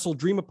to wrestle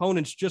dream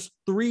opponents just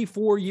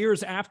 3-4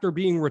 years after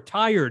being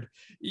retired.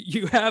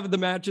 You have the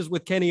matches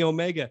with Kenny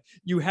Omega.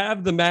 You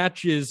have the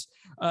matches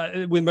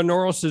with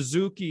Minoru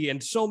Suzuki,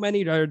 and so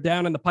many that are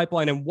down in the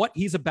pipeline, and what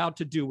he's about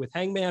to do with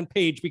Hangman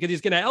Page, because he's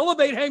going to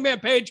elevate Hangman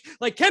Page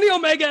like Kenny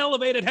Omega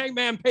elevated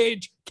Hangman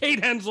Page, Kate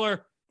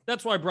Hensler.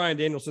 That's why Bryan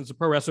Danielson's the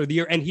pro wrestler of the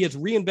year, and he has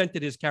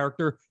reinvented his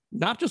character,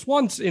 not just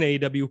once in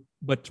AEW,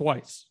 but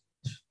twice.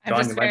 I'm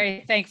just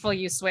very thankful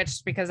you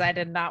switched, because I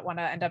did not want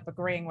to end up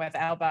agreeing with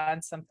Alba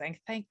on something.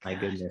 Thank my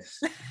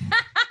goodness.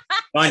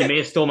 Fine, you may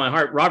have stole my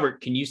heart. Robert,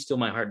 can you steal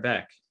my heart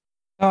back?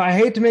 Oh, I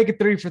hate to make it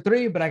 3 for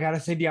 3, but I got to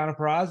say Deonna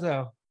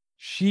Purrazzo.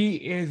 She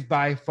is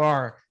by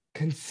far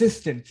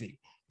consistency.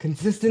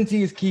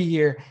 Consistency is key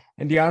here.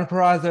 And Deonna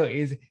Purrazzo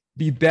is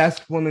the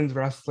best women's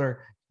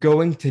wrestler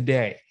going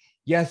today.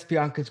 Yes,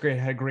 Bianca's great,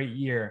 had a great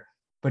year,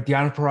 but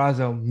Deonna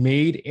Purrazzo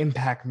made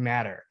Impact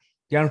matter.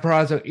 Deonna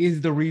Purrazzo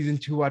is the reason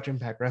to watch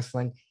Impact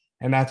Wrestling,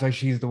 and that's why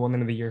she's the woman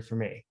of the year for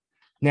me.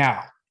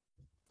 Now,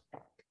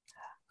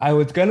 I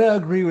was going to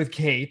agree with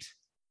Kate,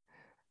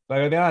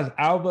 but to be honest,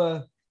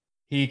 Alba,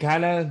 he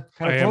kind of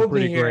told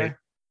me here. Great.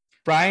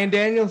 Bryan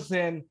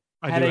Danielson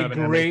had a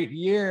great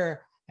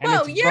year.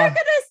 Whoa, you're going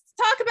to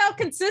talk about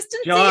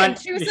consistency, John,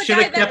 and choose a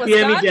guy that was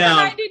gone for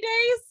 90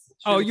 days?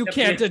 Oh, you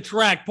can't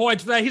detract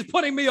points for that. He's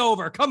putting me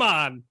over. Come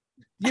on.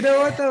 You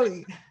know what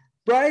though?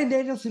 Bryan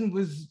Danielson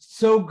was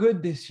so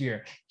good this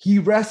year. He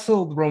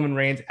wrestled Roman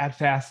Reigns at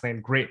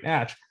Fastlane, great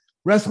match.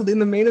 Wrestled in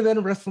the main event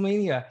of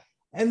WrestleMania,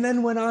 and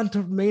then went on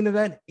to main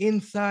event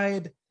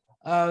inside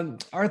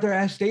Arthur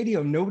Ashe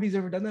Stadium. Nobody's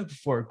ever done that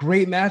before.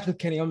 Great match with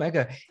Kenny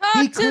Omega.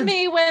 Talk to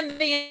me when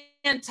the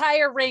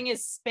entire ring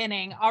is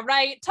spinning. All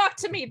right, talk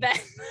to me then.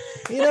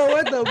 You know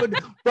what though? But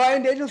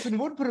Bryan Danielson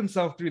would put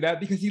himself through that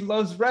because he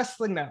loves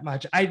wrestling that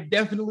much. I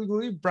definitely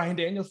believe Bryan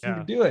Danielson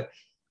would do it.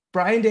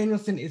 Bryan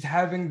Danielson is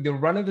having the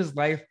run of his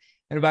life,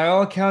 and by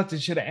all accounts,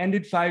 it should have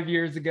ended 5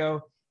 years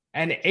ago.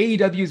 And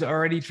AEW is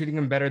already treating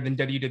him better than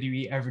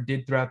WWE ever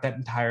did throughout that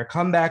entire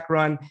comeback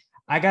run.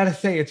 I gotta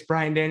say, it's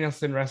Bryan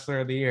Danielson,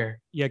 Wrestler of the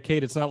Year. Yeah,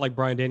 Kate, it's not like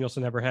Bryan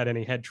Danielson ever had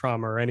any head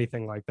trauma or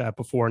anything like that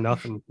before.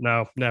 Nothing.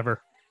 No,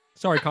 never.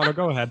 Sorry, Connor,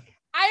 go ahead.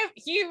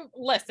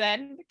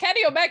 Listen,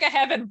 Kenny Omega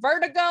having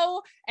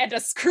vertigo and a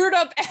screwed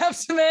up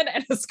abdomen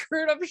and a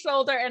screwed up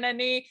shoulder and a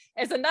knee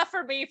is enough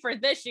for me for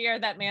this year.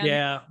 That man.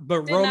 Yeah,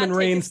 but Roman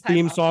Reigns'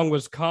 theme song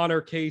was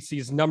Connor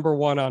Casey's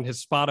 #1 on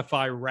his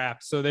Spotify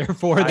rap. So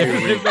therefore, I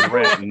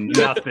regret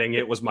nothing.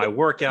 It was my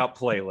workout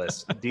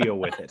playlist. Deal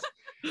with it.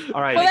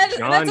 All right, well,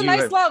 that's a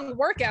nice long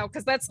workout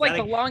because that's like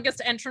the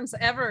longest entrance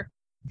ever.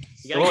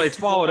 Well, it's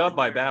followed up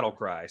by Battle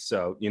Cry,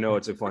 so you know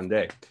it's a fun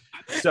day.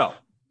 So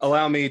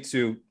allow me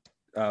to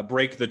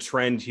break the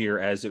trend here,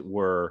 as it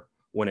were,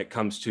 when it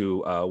comes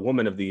to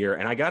Woman of the Year.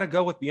 And I got to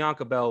go with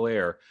Bianca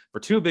Belair for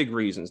two big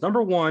reasons.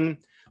 Number one,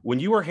 when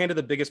you are handed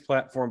the biggest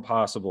platform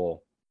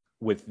possible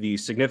with the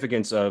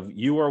significance of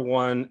you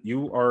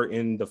are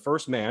in the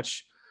first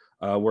match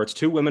where it's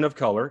two women of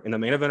color in the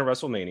main event of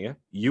WrestleMania,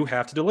 you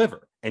have to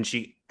deliver. And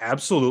she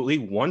absolutely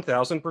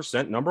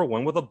 1000%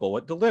 #1 with a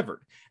bullet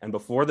delivered. And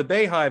before the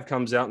Bayhive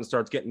comes out and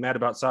starts getting mad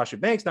about Sasha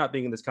Banks not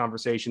being in this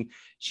conversation,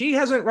 she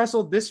hasn't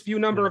wrestled this few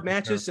number of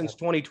matches since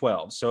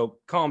 2012. So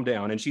calm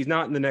down. And she's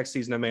not in the next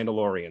season of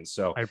Mandalorian.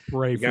 So I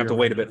pray you have to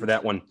wait a bit for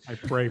that one. I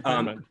pray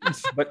for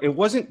But it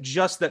wasn't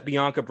just that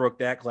Bianca broke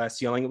that glass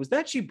ceiling. It was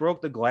that she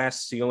broke the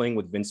glass ceiling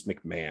with Vince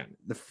McMahon.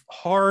 The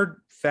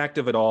hard fact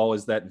of it all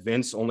is that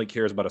Vince only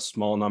cares about a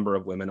small number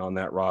of women on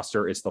that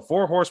roster. It's the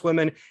 4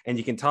 horsewomen, and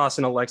you can toss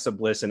in Alexa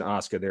Bliss and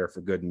Asuka there for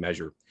good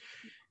measure.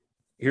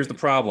 Here's the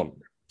problem.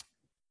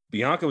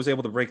 Bianca was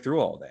able to break through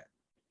all that.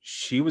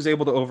 She was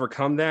able to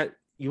overcome that.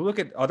 You look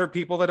at other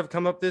people that have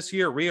come up this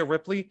year. Rhea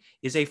Ripley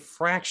is a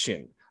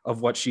fraction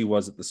of what she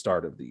was at the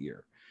start of the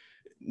year.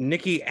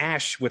 Nikki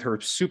Ash with her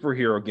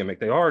superhero gimmick,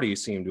 they already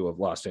seem to have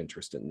lost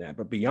interest in that.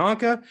 But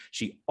Bianca,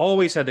 she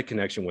always had the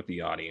connection with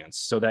the audience,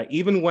 so that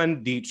even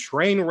when the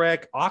train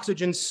wreck,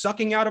 oxygen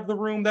sucking out of the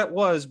room that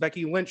was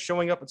Becky Lynch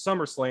showing up at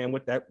SummerSlam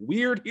with that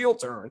weird heel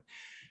turn,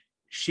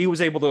 she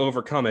was able to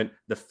overcome it.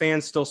 The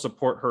fans still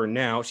support her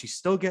now. She's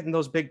still getting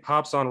those big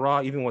pops on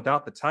Raw, even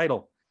without the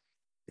title.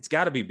 It's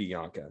got to be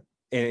Bianca.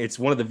 And it's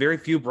one of the very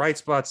few bright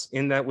spots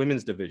in that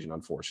women's division,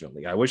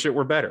 unfortunately. I wish it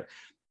were better.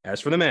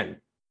 As for the men,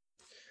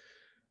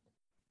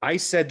 I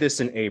said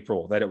this in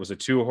April, that it was a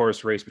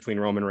 2-horse race between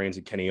Roman Reigns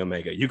and Kenny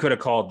Omega. You could have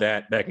called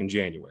that back in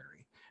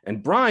January.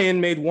 And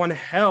Brian made one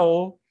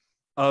hell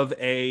of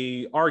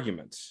a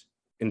argument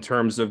in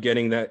terms of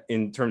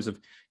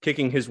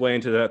kicking his way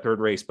into that third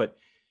race. But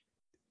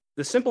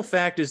the simple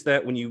fact is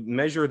that when you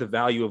measure the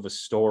value of a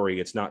story,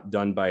 it's not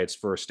done by its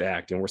first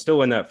act. And we're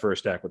still in that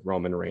first act with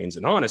Roman Reigns.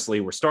 And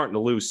honestly, we're starting to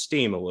lose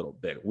steam a little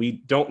bit. We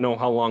don't know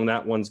how long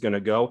that one's going to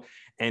go.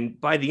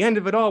 And by the end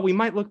of it all, we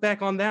might look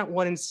back on that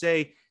one and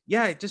say,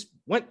 yeah, it just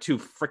went too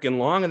freaking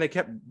long, and they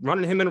kept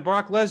running him and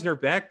Brock Lesnar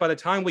back. By the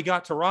time we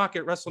got to Rock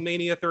at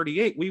WrestleMania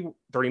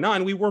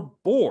 39, we were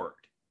bored.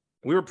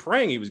 We were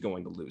praying he was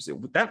going to lose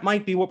it. That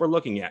might be what we're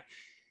looking at.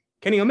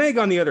 Kenny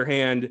Omega, on the other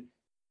hand,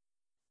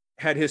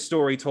 had his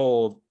story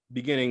told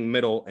beginning,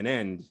 middle, and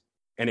end,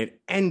 and it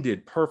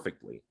ended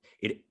perfectly.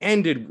 It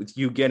ended with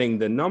you getting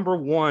the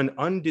 #1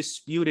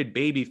 undisputed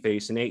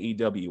babyface in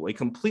AEW, a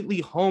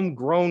completely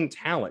homegrown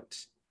talent.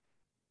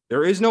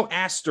 There is no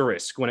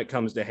asterisk when it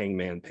comes to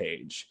Hangman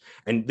Page.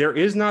 And there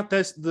is not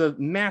the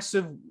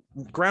massive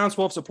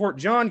groundswell of support.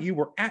 John, you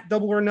were at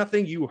Double or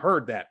Nothing. You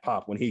heard that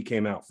pop when he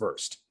came out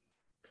first.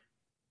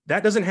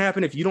 That doesn't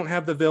happen if you don't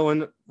have the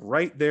villain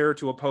right there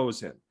to oppose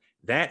him.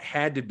 That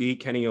had to be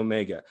Kenny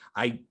Omega.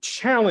 I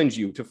challenge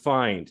you to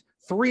find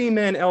 3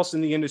 men else in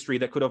the industry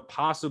that could have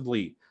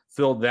possibly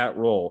filled that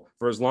role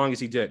for as long as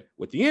he did,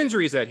 with the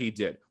injuries that he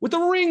did, with the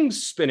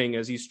rings spinning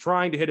as he's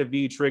trying to hit a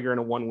V trigger and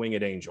a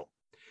one-winged angel.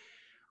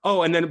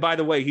 Oh, and then, by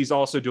the way, he's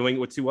also doing it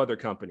with 2 other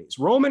companies.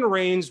 Roman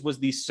Reigns was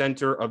the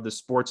center of the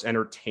sports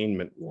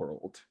entertainment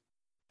world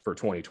for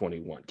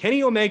 2021.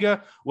 Kenny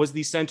Omega was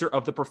the center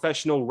of the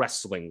professional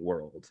wrestling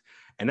world.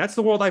 And that's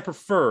the world I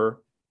prefer.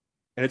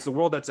 And it's the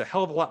world that's a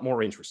hell of a lot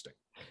more interesting.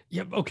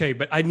 Yeah, okay,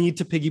 but I need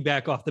to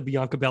piggyback off the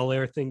Bianca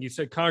Belair thing you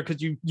said, Connor,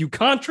 because you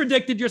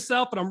contradicted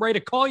yourself, and I'm ready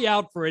to call you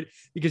out for it,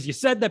 because you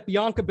said that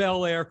Bianca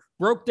Belair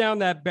broke down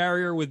that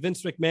barrier with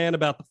Vince McMahon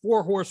about the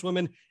 4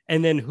 horsewomen,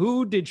 and then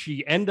who did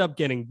she end up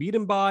getting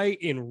beaten by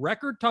in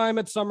record time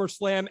at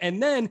SummerSlam?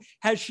 And then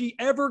has she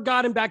ever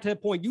gotten back to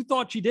that point? You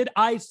thought she did?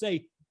 I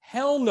say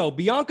hell no.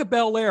 Bianca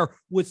Belair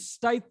was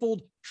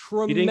stifled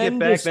tremendously. She didn't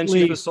get back, then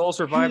she's the sole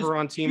survivor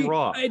on Team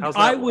Raw. How's that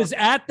I work? was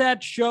at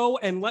that show,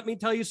 and let me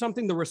tell you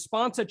something. The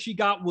response that she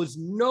got was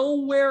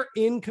nowhere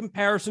in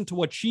comparison to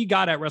what she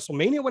got at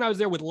WrestleMania when I was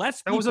there with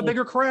less people. That was a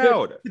bigger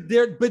crowd.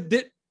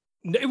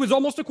 It was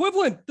almost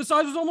equivalent. The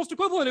size was almost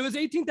equivalent. It was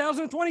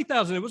 18,000 and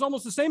 20,000. It was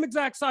almost the same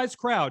exact size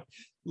crowd.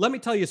 Let me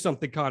tell you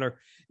something, Connor.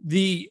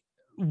 This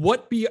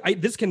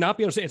cannot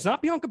be understood. It's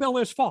not Bianca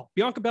Belair's fault.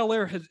 Bianca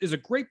Belair is a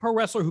great pro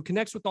wrestler who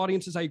connects with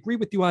audiences. I agree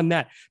with you on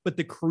that. But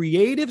the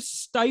creative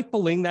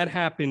stifling that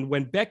happened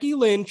when Becky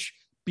Lynch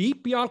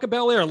beat Bianca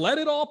Belair, let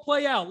it all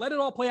play out.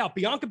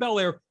 Bianca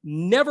Belair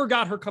never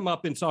got her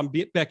comeuppance on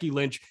Becky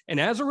Lynch. And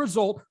as a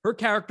result, her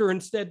character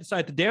instead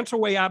decided to dance her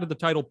way out of the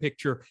title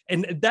picture.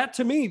 And that,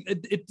 to me,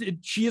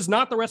 she is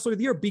not the wrestler of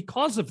the year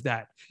because of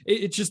that.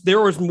 It's just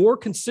there was more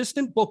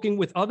consistent booking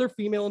with other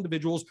female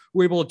individuals who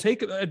were able to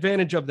take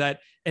advantage of that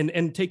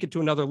and take it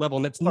to another level.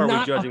 And that's Are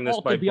not we judging this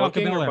by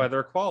Bianca booking Belair. or by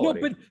their quality?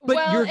 No, but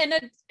well, in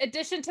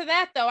addition to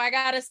that, though, I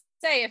gotta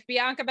say, if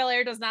Bianca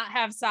Belair does not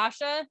have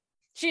Sasha,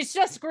 she's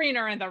just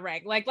greener in the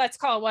ring. Like, let's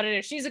call it what it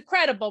is. She's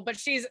incredible, but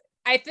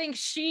I think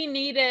she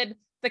needed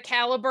the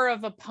caliber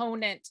of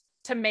opponent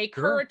to make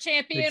her a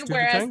champion,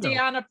 whereas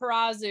Deonna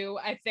Purrazzo,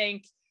 I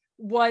think,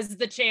 was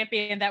the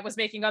champion that was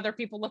making other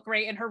people look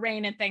great in her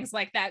reign and things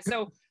like that.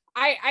 So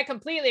I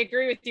completely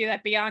agree with you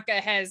that Bianca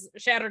has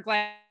shattered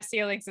glass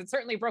ceilings and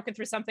certainly broken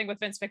through something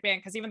with Vince McMahon,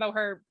 because even though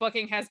her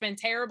booking has been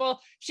terrible,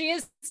 she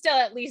is still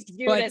at least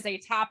viewed as a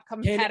top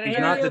competitor. She's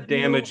not the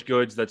damaged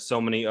goods that so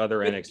many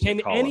other NXT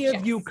Can any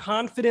call-ups of you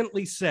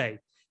confidently say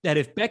that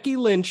if Becky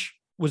Lynch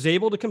was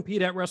able to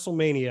compete at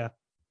WrestleMania,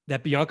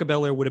 that Bianca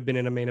Belair would have been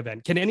in a main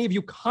event? Can any of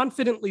you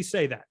confidently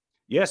say that?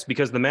 Yes,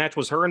 because the match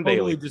was her and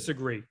Bayley.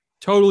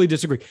 Totally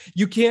disagree.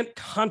 You can't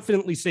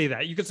confidently say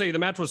that. You could say the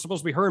match was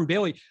supposed to be her and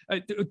Bayley.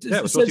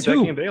 Says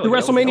who? The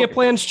WrestleMania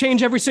plans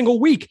change every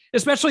single week,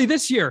 especially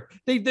this year.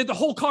 They did the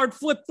whole card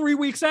flip 3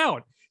 weeks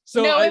out.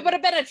 So no, it would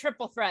have been a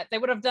triple threat. They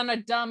would have done a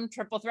dumb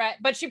triple threat,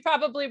 but she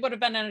probably would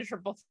have been in a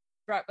triple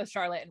threat with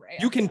Charlotte and Rhea.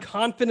 You can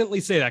confidently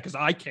say that, because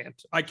I can't.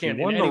 I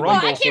can't.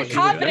 I can't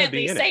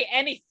confidently say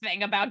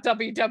anything about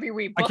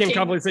WWE booking. I can't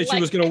confidently say she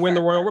was going to win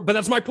the Royal Rumble, but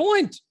that's my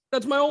point.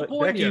 That's my whole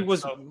point. Becky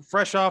was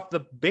fresh off the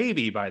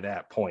baby by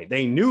that point.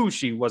 They knew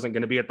she wasn't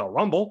going to be at the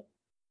Rumble.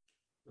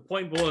 The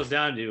point boils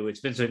down to it's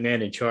Vince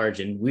McMahon in charge,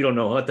 and we don't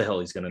know what the hell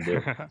he's going to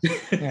do.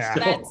 Yeah.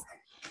 So,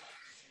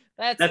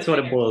 that's what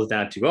it boils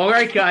down to. All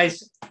right,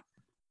 guys.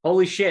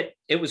 Holy shit.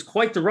 It was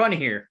quite the run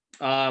here.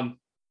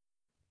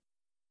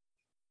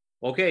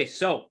 Okay,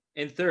 so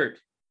in third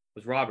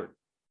was Robert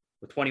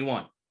with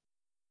 21.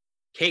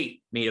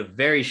 Kate made a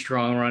very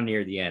strong run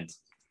near the end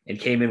and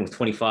came in with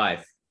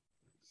 25.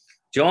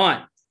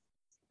 John,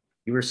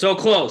 you were so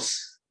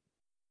close.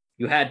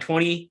 You had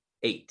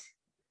 28,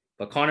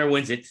 but Connor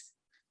wins it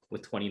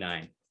with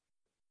 29.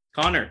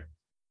 Connor,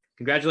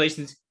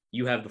 congratulations.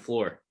 You have the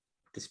floor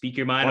to speak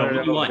your mind on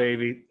what you want.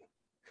 Baby.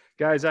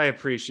 Guys, I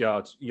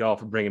appreciate y'all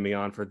for bringing me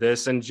on for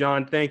this. And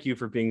John, thank you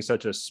for being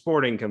such a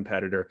sporting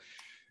competitor.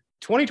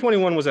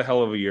 2021 was a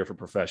hell of a year for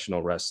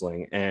professional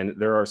wrestling. And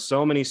there are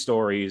so many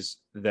stories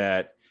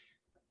that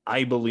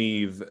I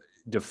believe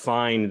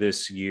define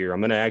this year. I'm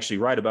going to actually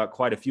write about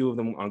quite a few of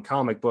them on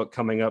Comic Book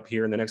coming up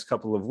here in the next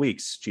couple of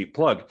weeks. Cheap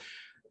plug.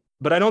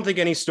 But I don't think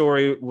any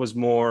story was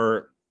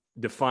more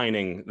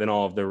defining than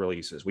all of their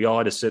releases. We all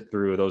had to sit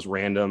through those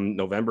random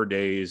November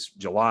days,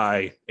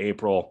 July,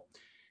 April.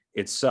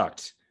 It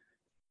sucked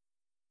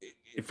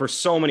for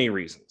so many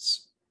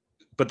reasons.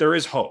 But there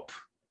is hope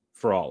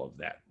for all of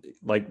that.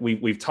 Like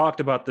we've talked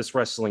about this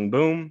wrestling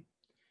boom.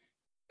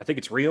 I think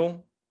it's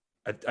real.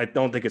 I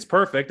don't think it's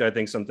perfect. I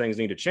think some things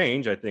need to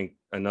change. I think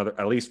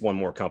at least one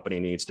more company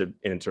needs to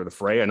enter the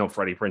fray. I know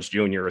Freddie Prinze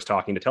Jr. is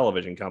talking to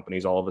television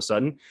companies all of a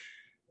sudden.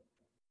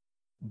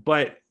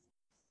 But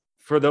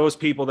for those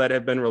people that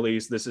have been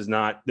released, this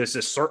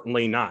is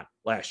certainly not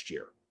last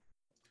year.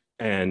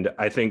 And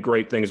I think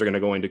great things are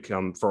going to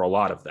come for a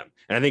lot of them.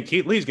 And I think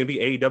Keith Lee is going to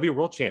be AEW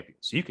World Champion.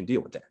 So you can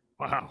deal with that.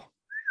 Wow.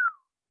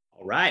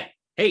 All right.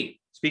 Hey,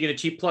 speaking of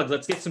cheap plugs,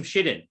 let's get some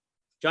shit in.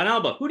 John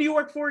Alba, who do you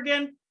work for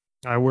again?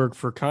 I work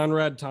for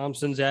Conrad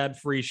Thompson's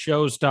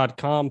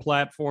adfreeshows.com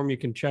platform. You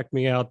can check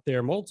me out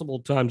there multiple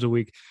times a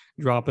week,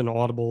 dropping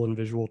audible and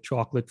visual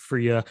chocolate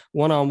free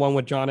one-on-one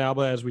with John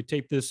Alba as we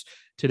tape this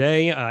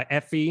today.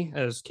 Effie,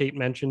 as Kate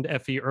mentioned,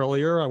 Effie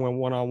earlier, I went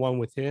one-on-one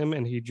with him,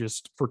 and he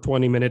just, for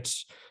 20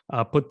 minutes,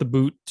 put the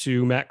boot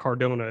to Matt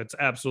Cardona. It's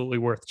absolutely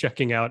worth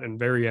checking out and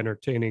very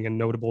entertaining and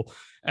notable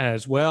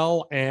as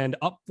well. And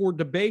Up for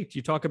Debate,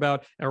 you talk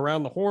about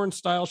Around the Horn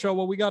style show.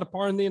 Well, we got a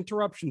Pardon the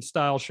Interruption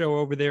style show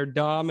over there,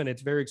 Dom, and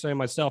it's very exciting.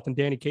 Myself and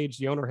Danny Cage,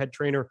 the owner, head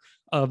trainer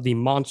of the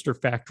Monster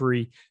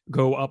Factory,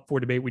 go up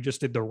for debate. We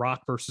just did The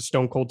Rock versus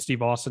Stone Cold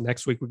Steve Austin.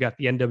 Next week, we got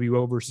the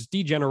NWO versus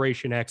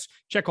D-Generation X.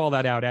 Check all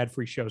that out,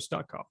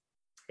 adfreeshows.com.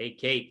 Hey,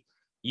 Kate,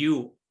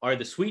 you are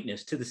the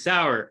sweetness to the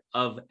sour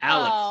of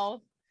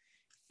Alex.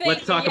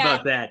 Let's talk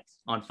about that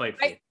on Fight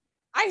Fleet.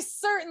 I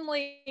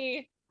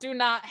certainly do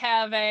not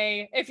have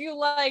if you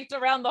liked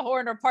Around the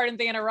Horn or Pardon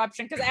the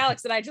Interruption, because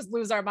Alex and I just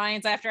lose our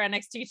minds after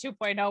NXT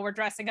 2.0. We're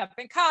dressing up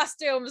in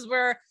costumes.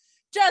 We're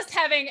just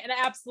having an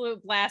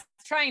absolute blast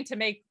trying to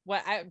make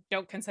what I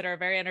don't consider a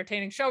very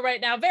entertaining show right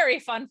now very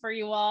fun for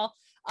you all.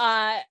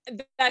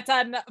 That's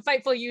on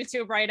Fightful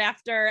YouTube right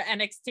after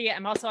NXT.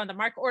 I'm also on the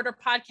Mark Order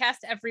podcast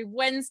every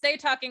Wednesday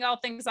talking all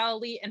things All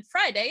Elite, and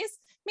Fridays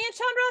me and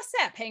Sean Ross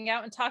Sapp hang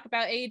out and talk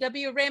about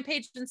AEW,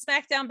 Rampage, and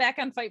SmackDown back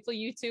on Fightful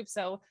YouTube.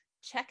 So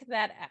check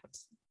that out.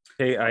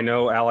 Hey, I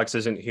know Alex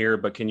isn't here,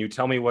 but can you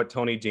tell me what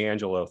Tony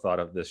D'Angelo thought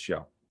of this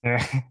show?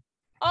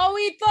 Oh,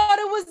 he thought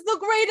it was the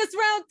greatest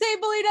round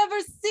table he'd ever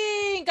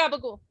seen.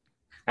 Gabagool.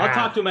 I'll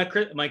talk to him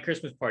at my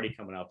Christmas party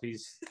coming up. He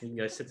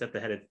sits at the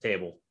head of the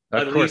table.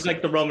 Of He's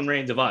like the Roman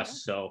Reigns of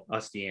us, so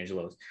us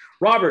D'Angelos.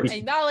 Robert,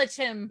 acknowledge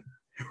him.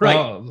 Right?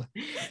 Oh,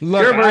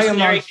 look, You're a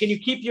mercenary. Can you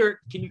keep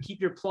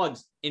your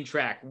plugs in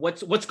track?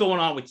 What's going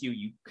on with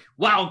you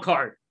wild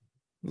card?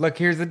 Look,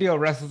 here's the deal.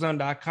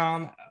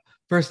 WrestleZone.com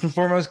first and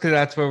foremost, because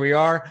that's where we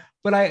are.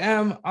 But I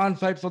am on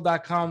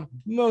Fightful.com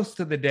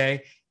most of the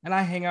day, and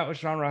I hang out with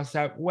Sean Ross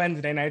Sapp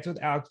Wednesday nights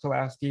with Alex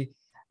Pulaski.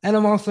 And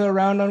I'm also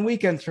around on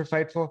weekends for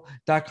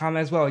Fightful.com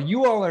as well.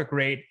 You all are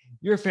great.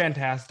 You're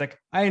fantastic.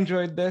 I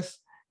enjoyed this,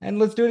 and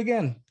let's do it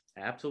again.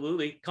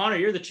 Absolutely. Connor,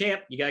 you're the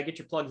champ. You got to get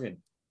your plugs in.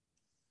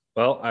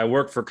 Well, I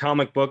work for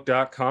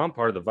comicbook.com,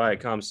 part of the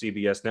Viacom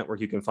CBS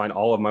network. You can find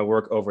all of my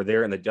work over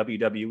there in the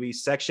WWE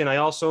section. I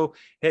also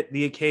hit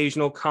the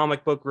occasional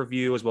comic book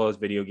review as well as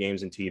video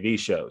games and TV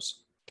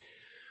shows.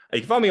 You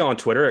can find me on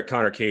Twitter at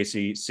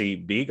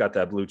ConnorCaseyCB. Got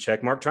that blue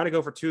check mark. Trying to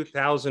go for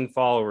 2,000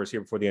 followers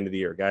here before the end of the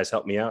year. Guys,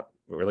 help me out.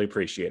 We really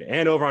appreciate it.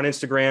 And over on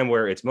Instagram,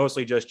 where it's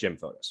mostly just gym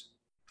photos.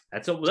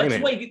 That's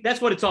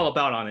what it's all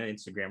about on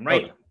Instagram,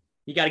 right? Oh, yeah.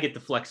 You got to get the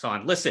flex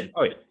on. Listen.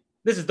 Oh, yeah.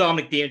 This is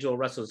Dominic D'Angelo,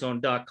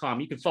 WrestleZone.com.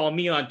 You can follow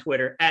me on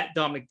Twitter at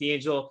Dominic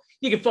D'Angelo.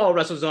 You can follow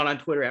WrestleZone on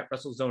Twitter at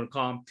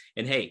WrestleZone.com.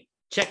 And hey,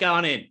 check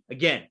on in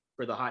again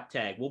for the hot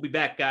tag. We'll be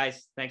back,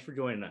 guys. Thanks for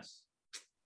joining us.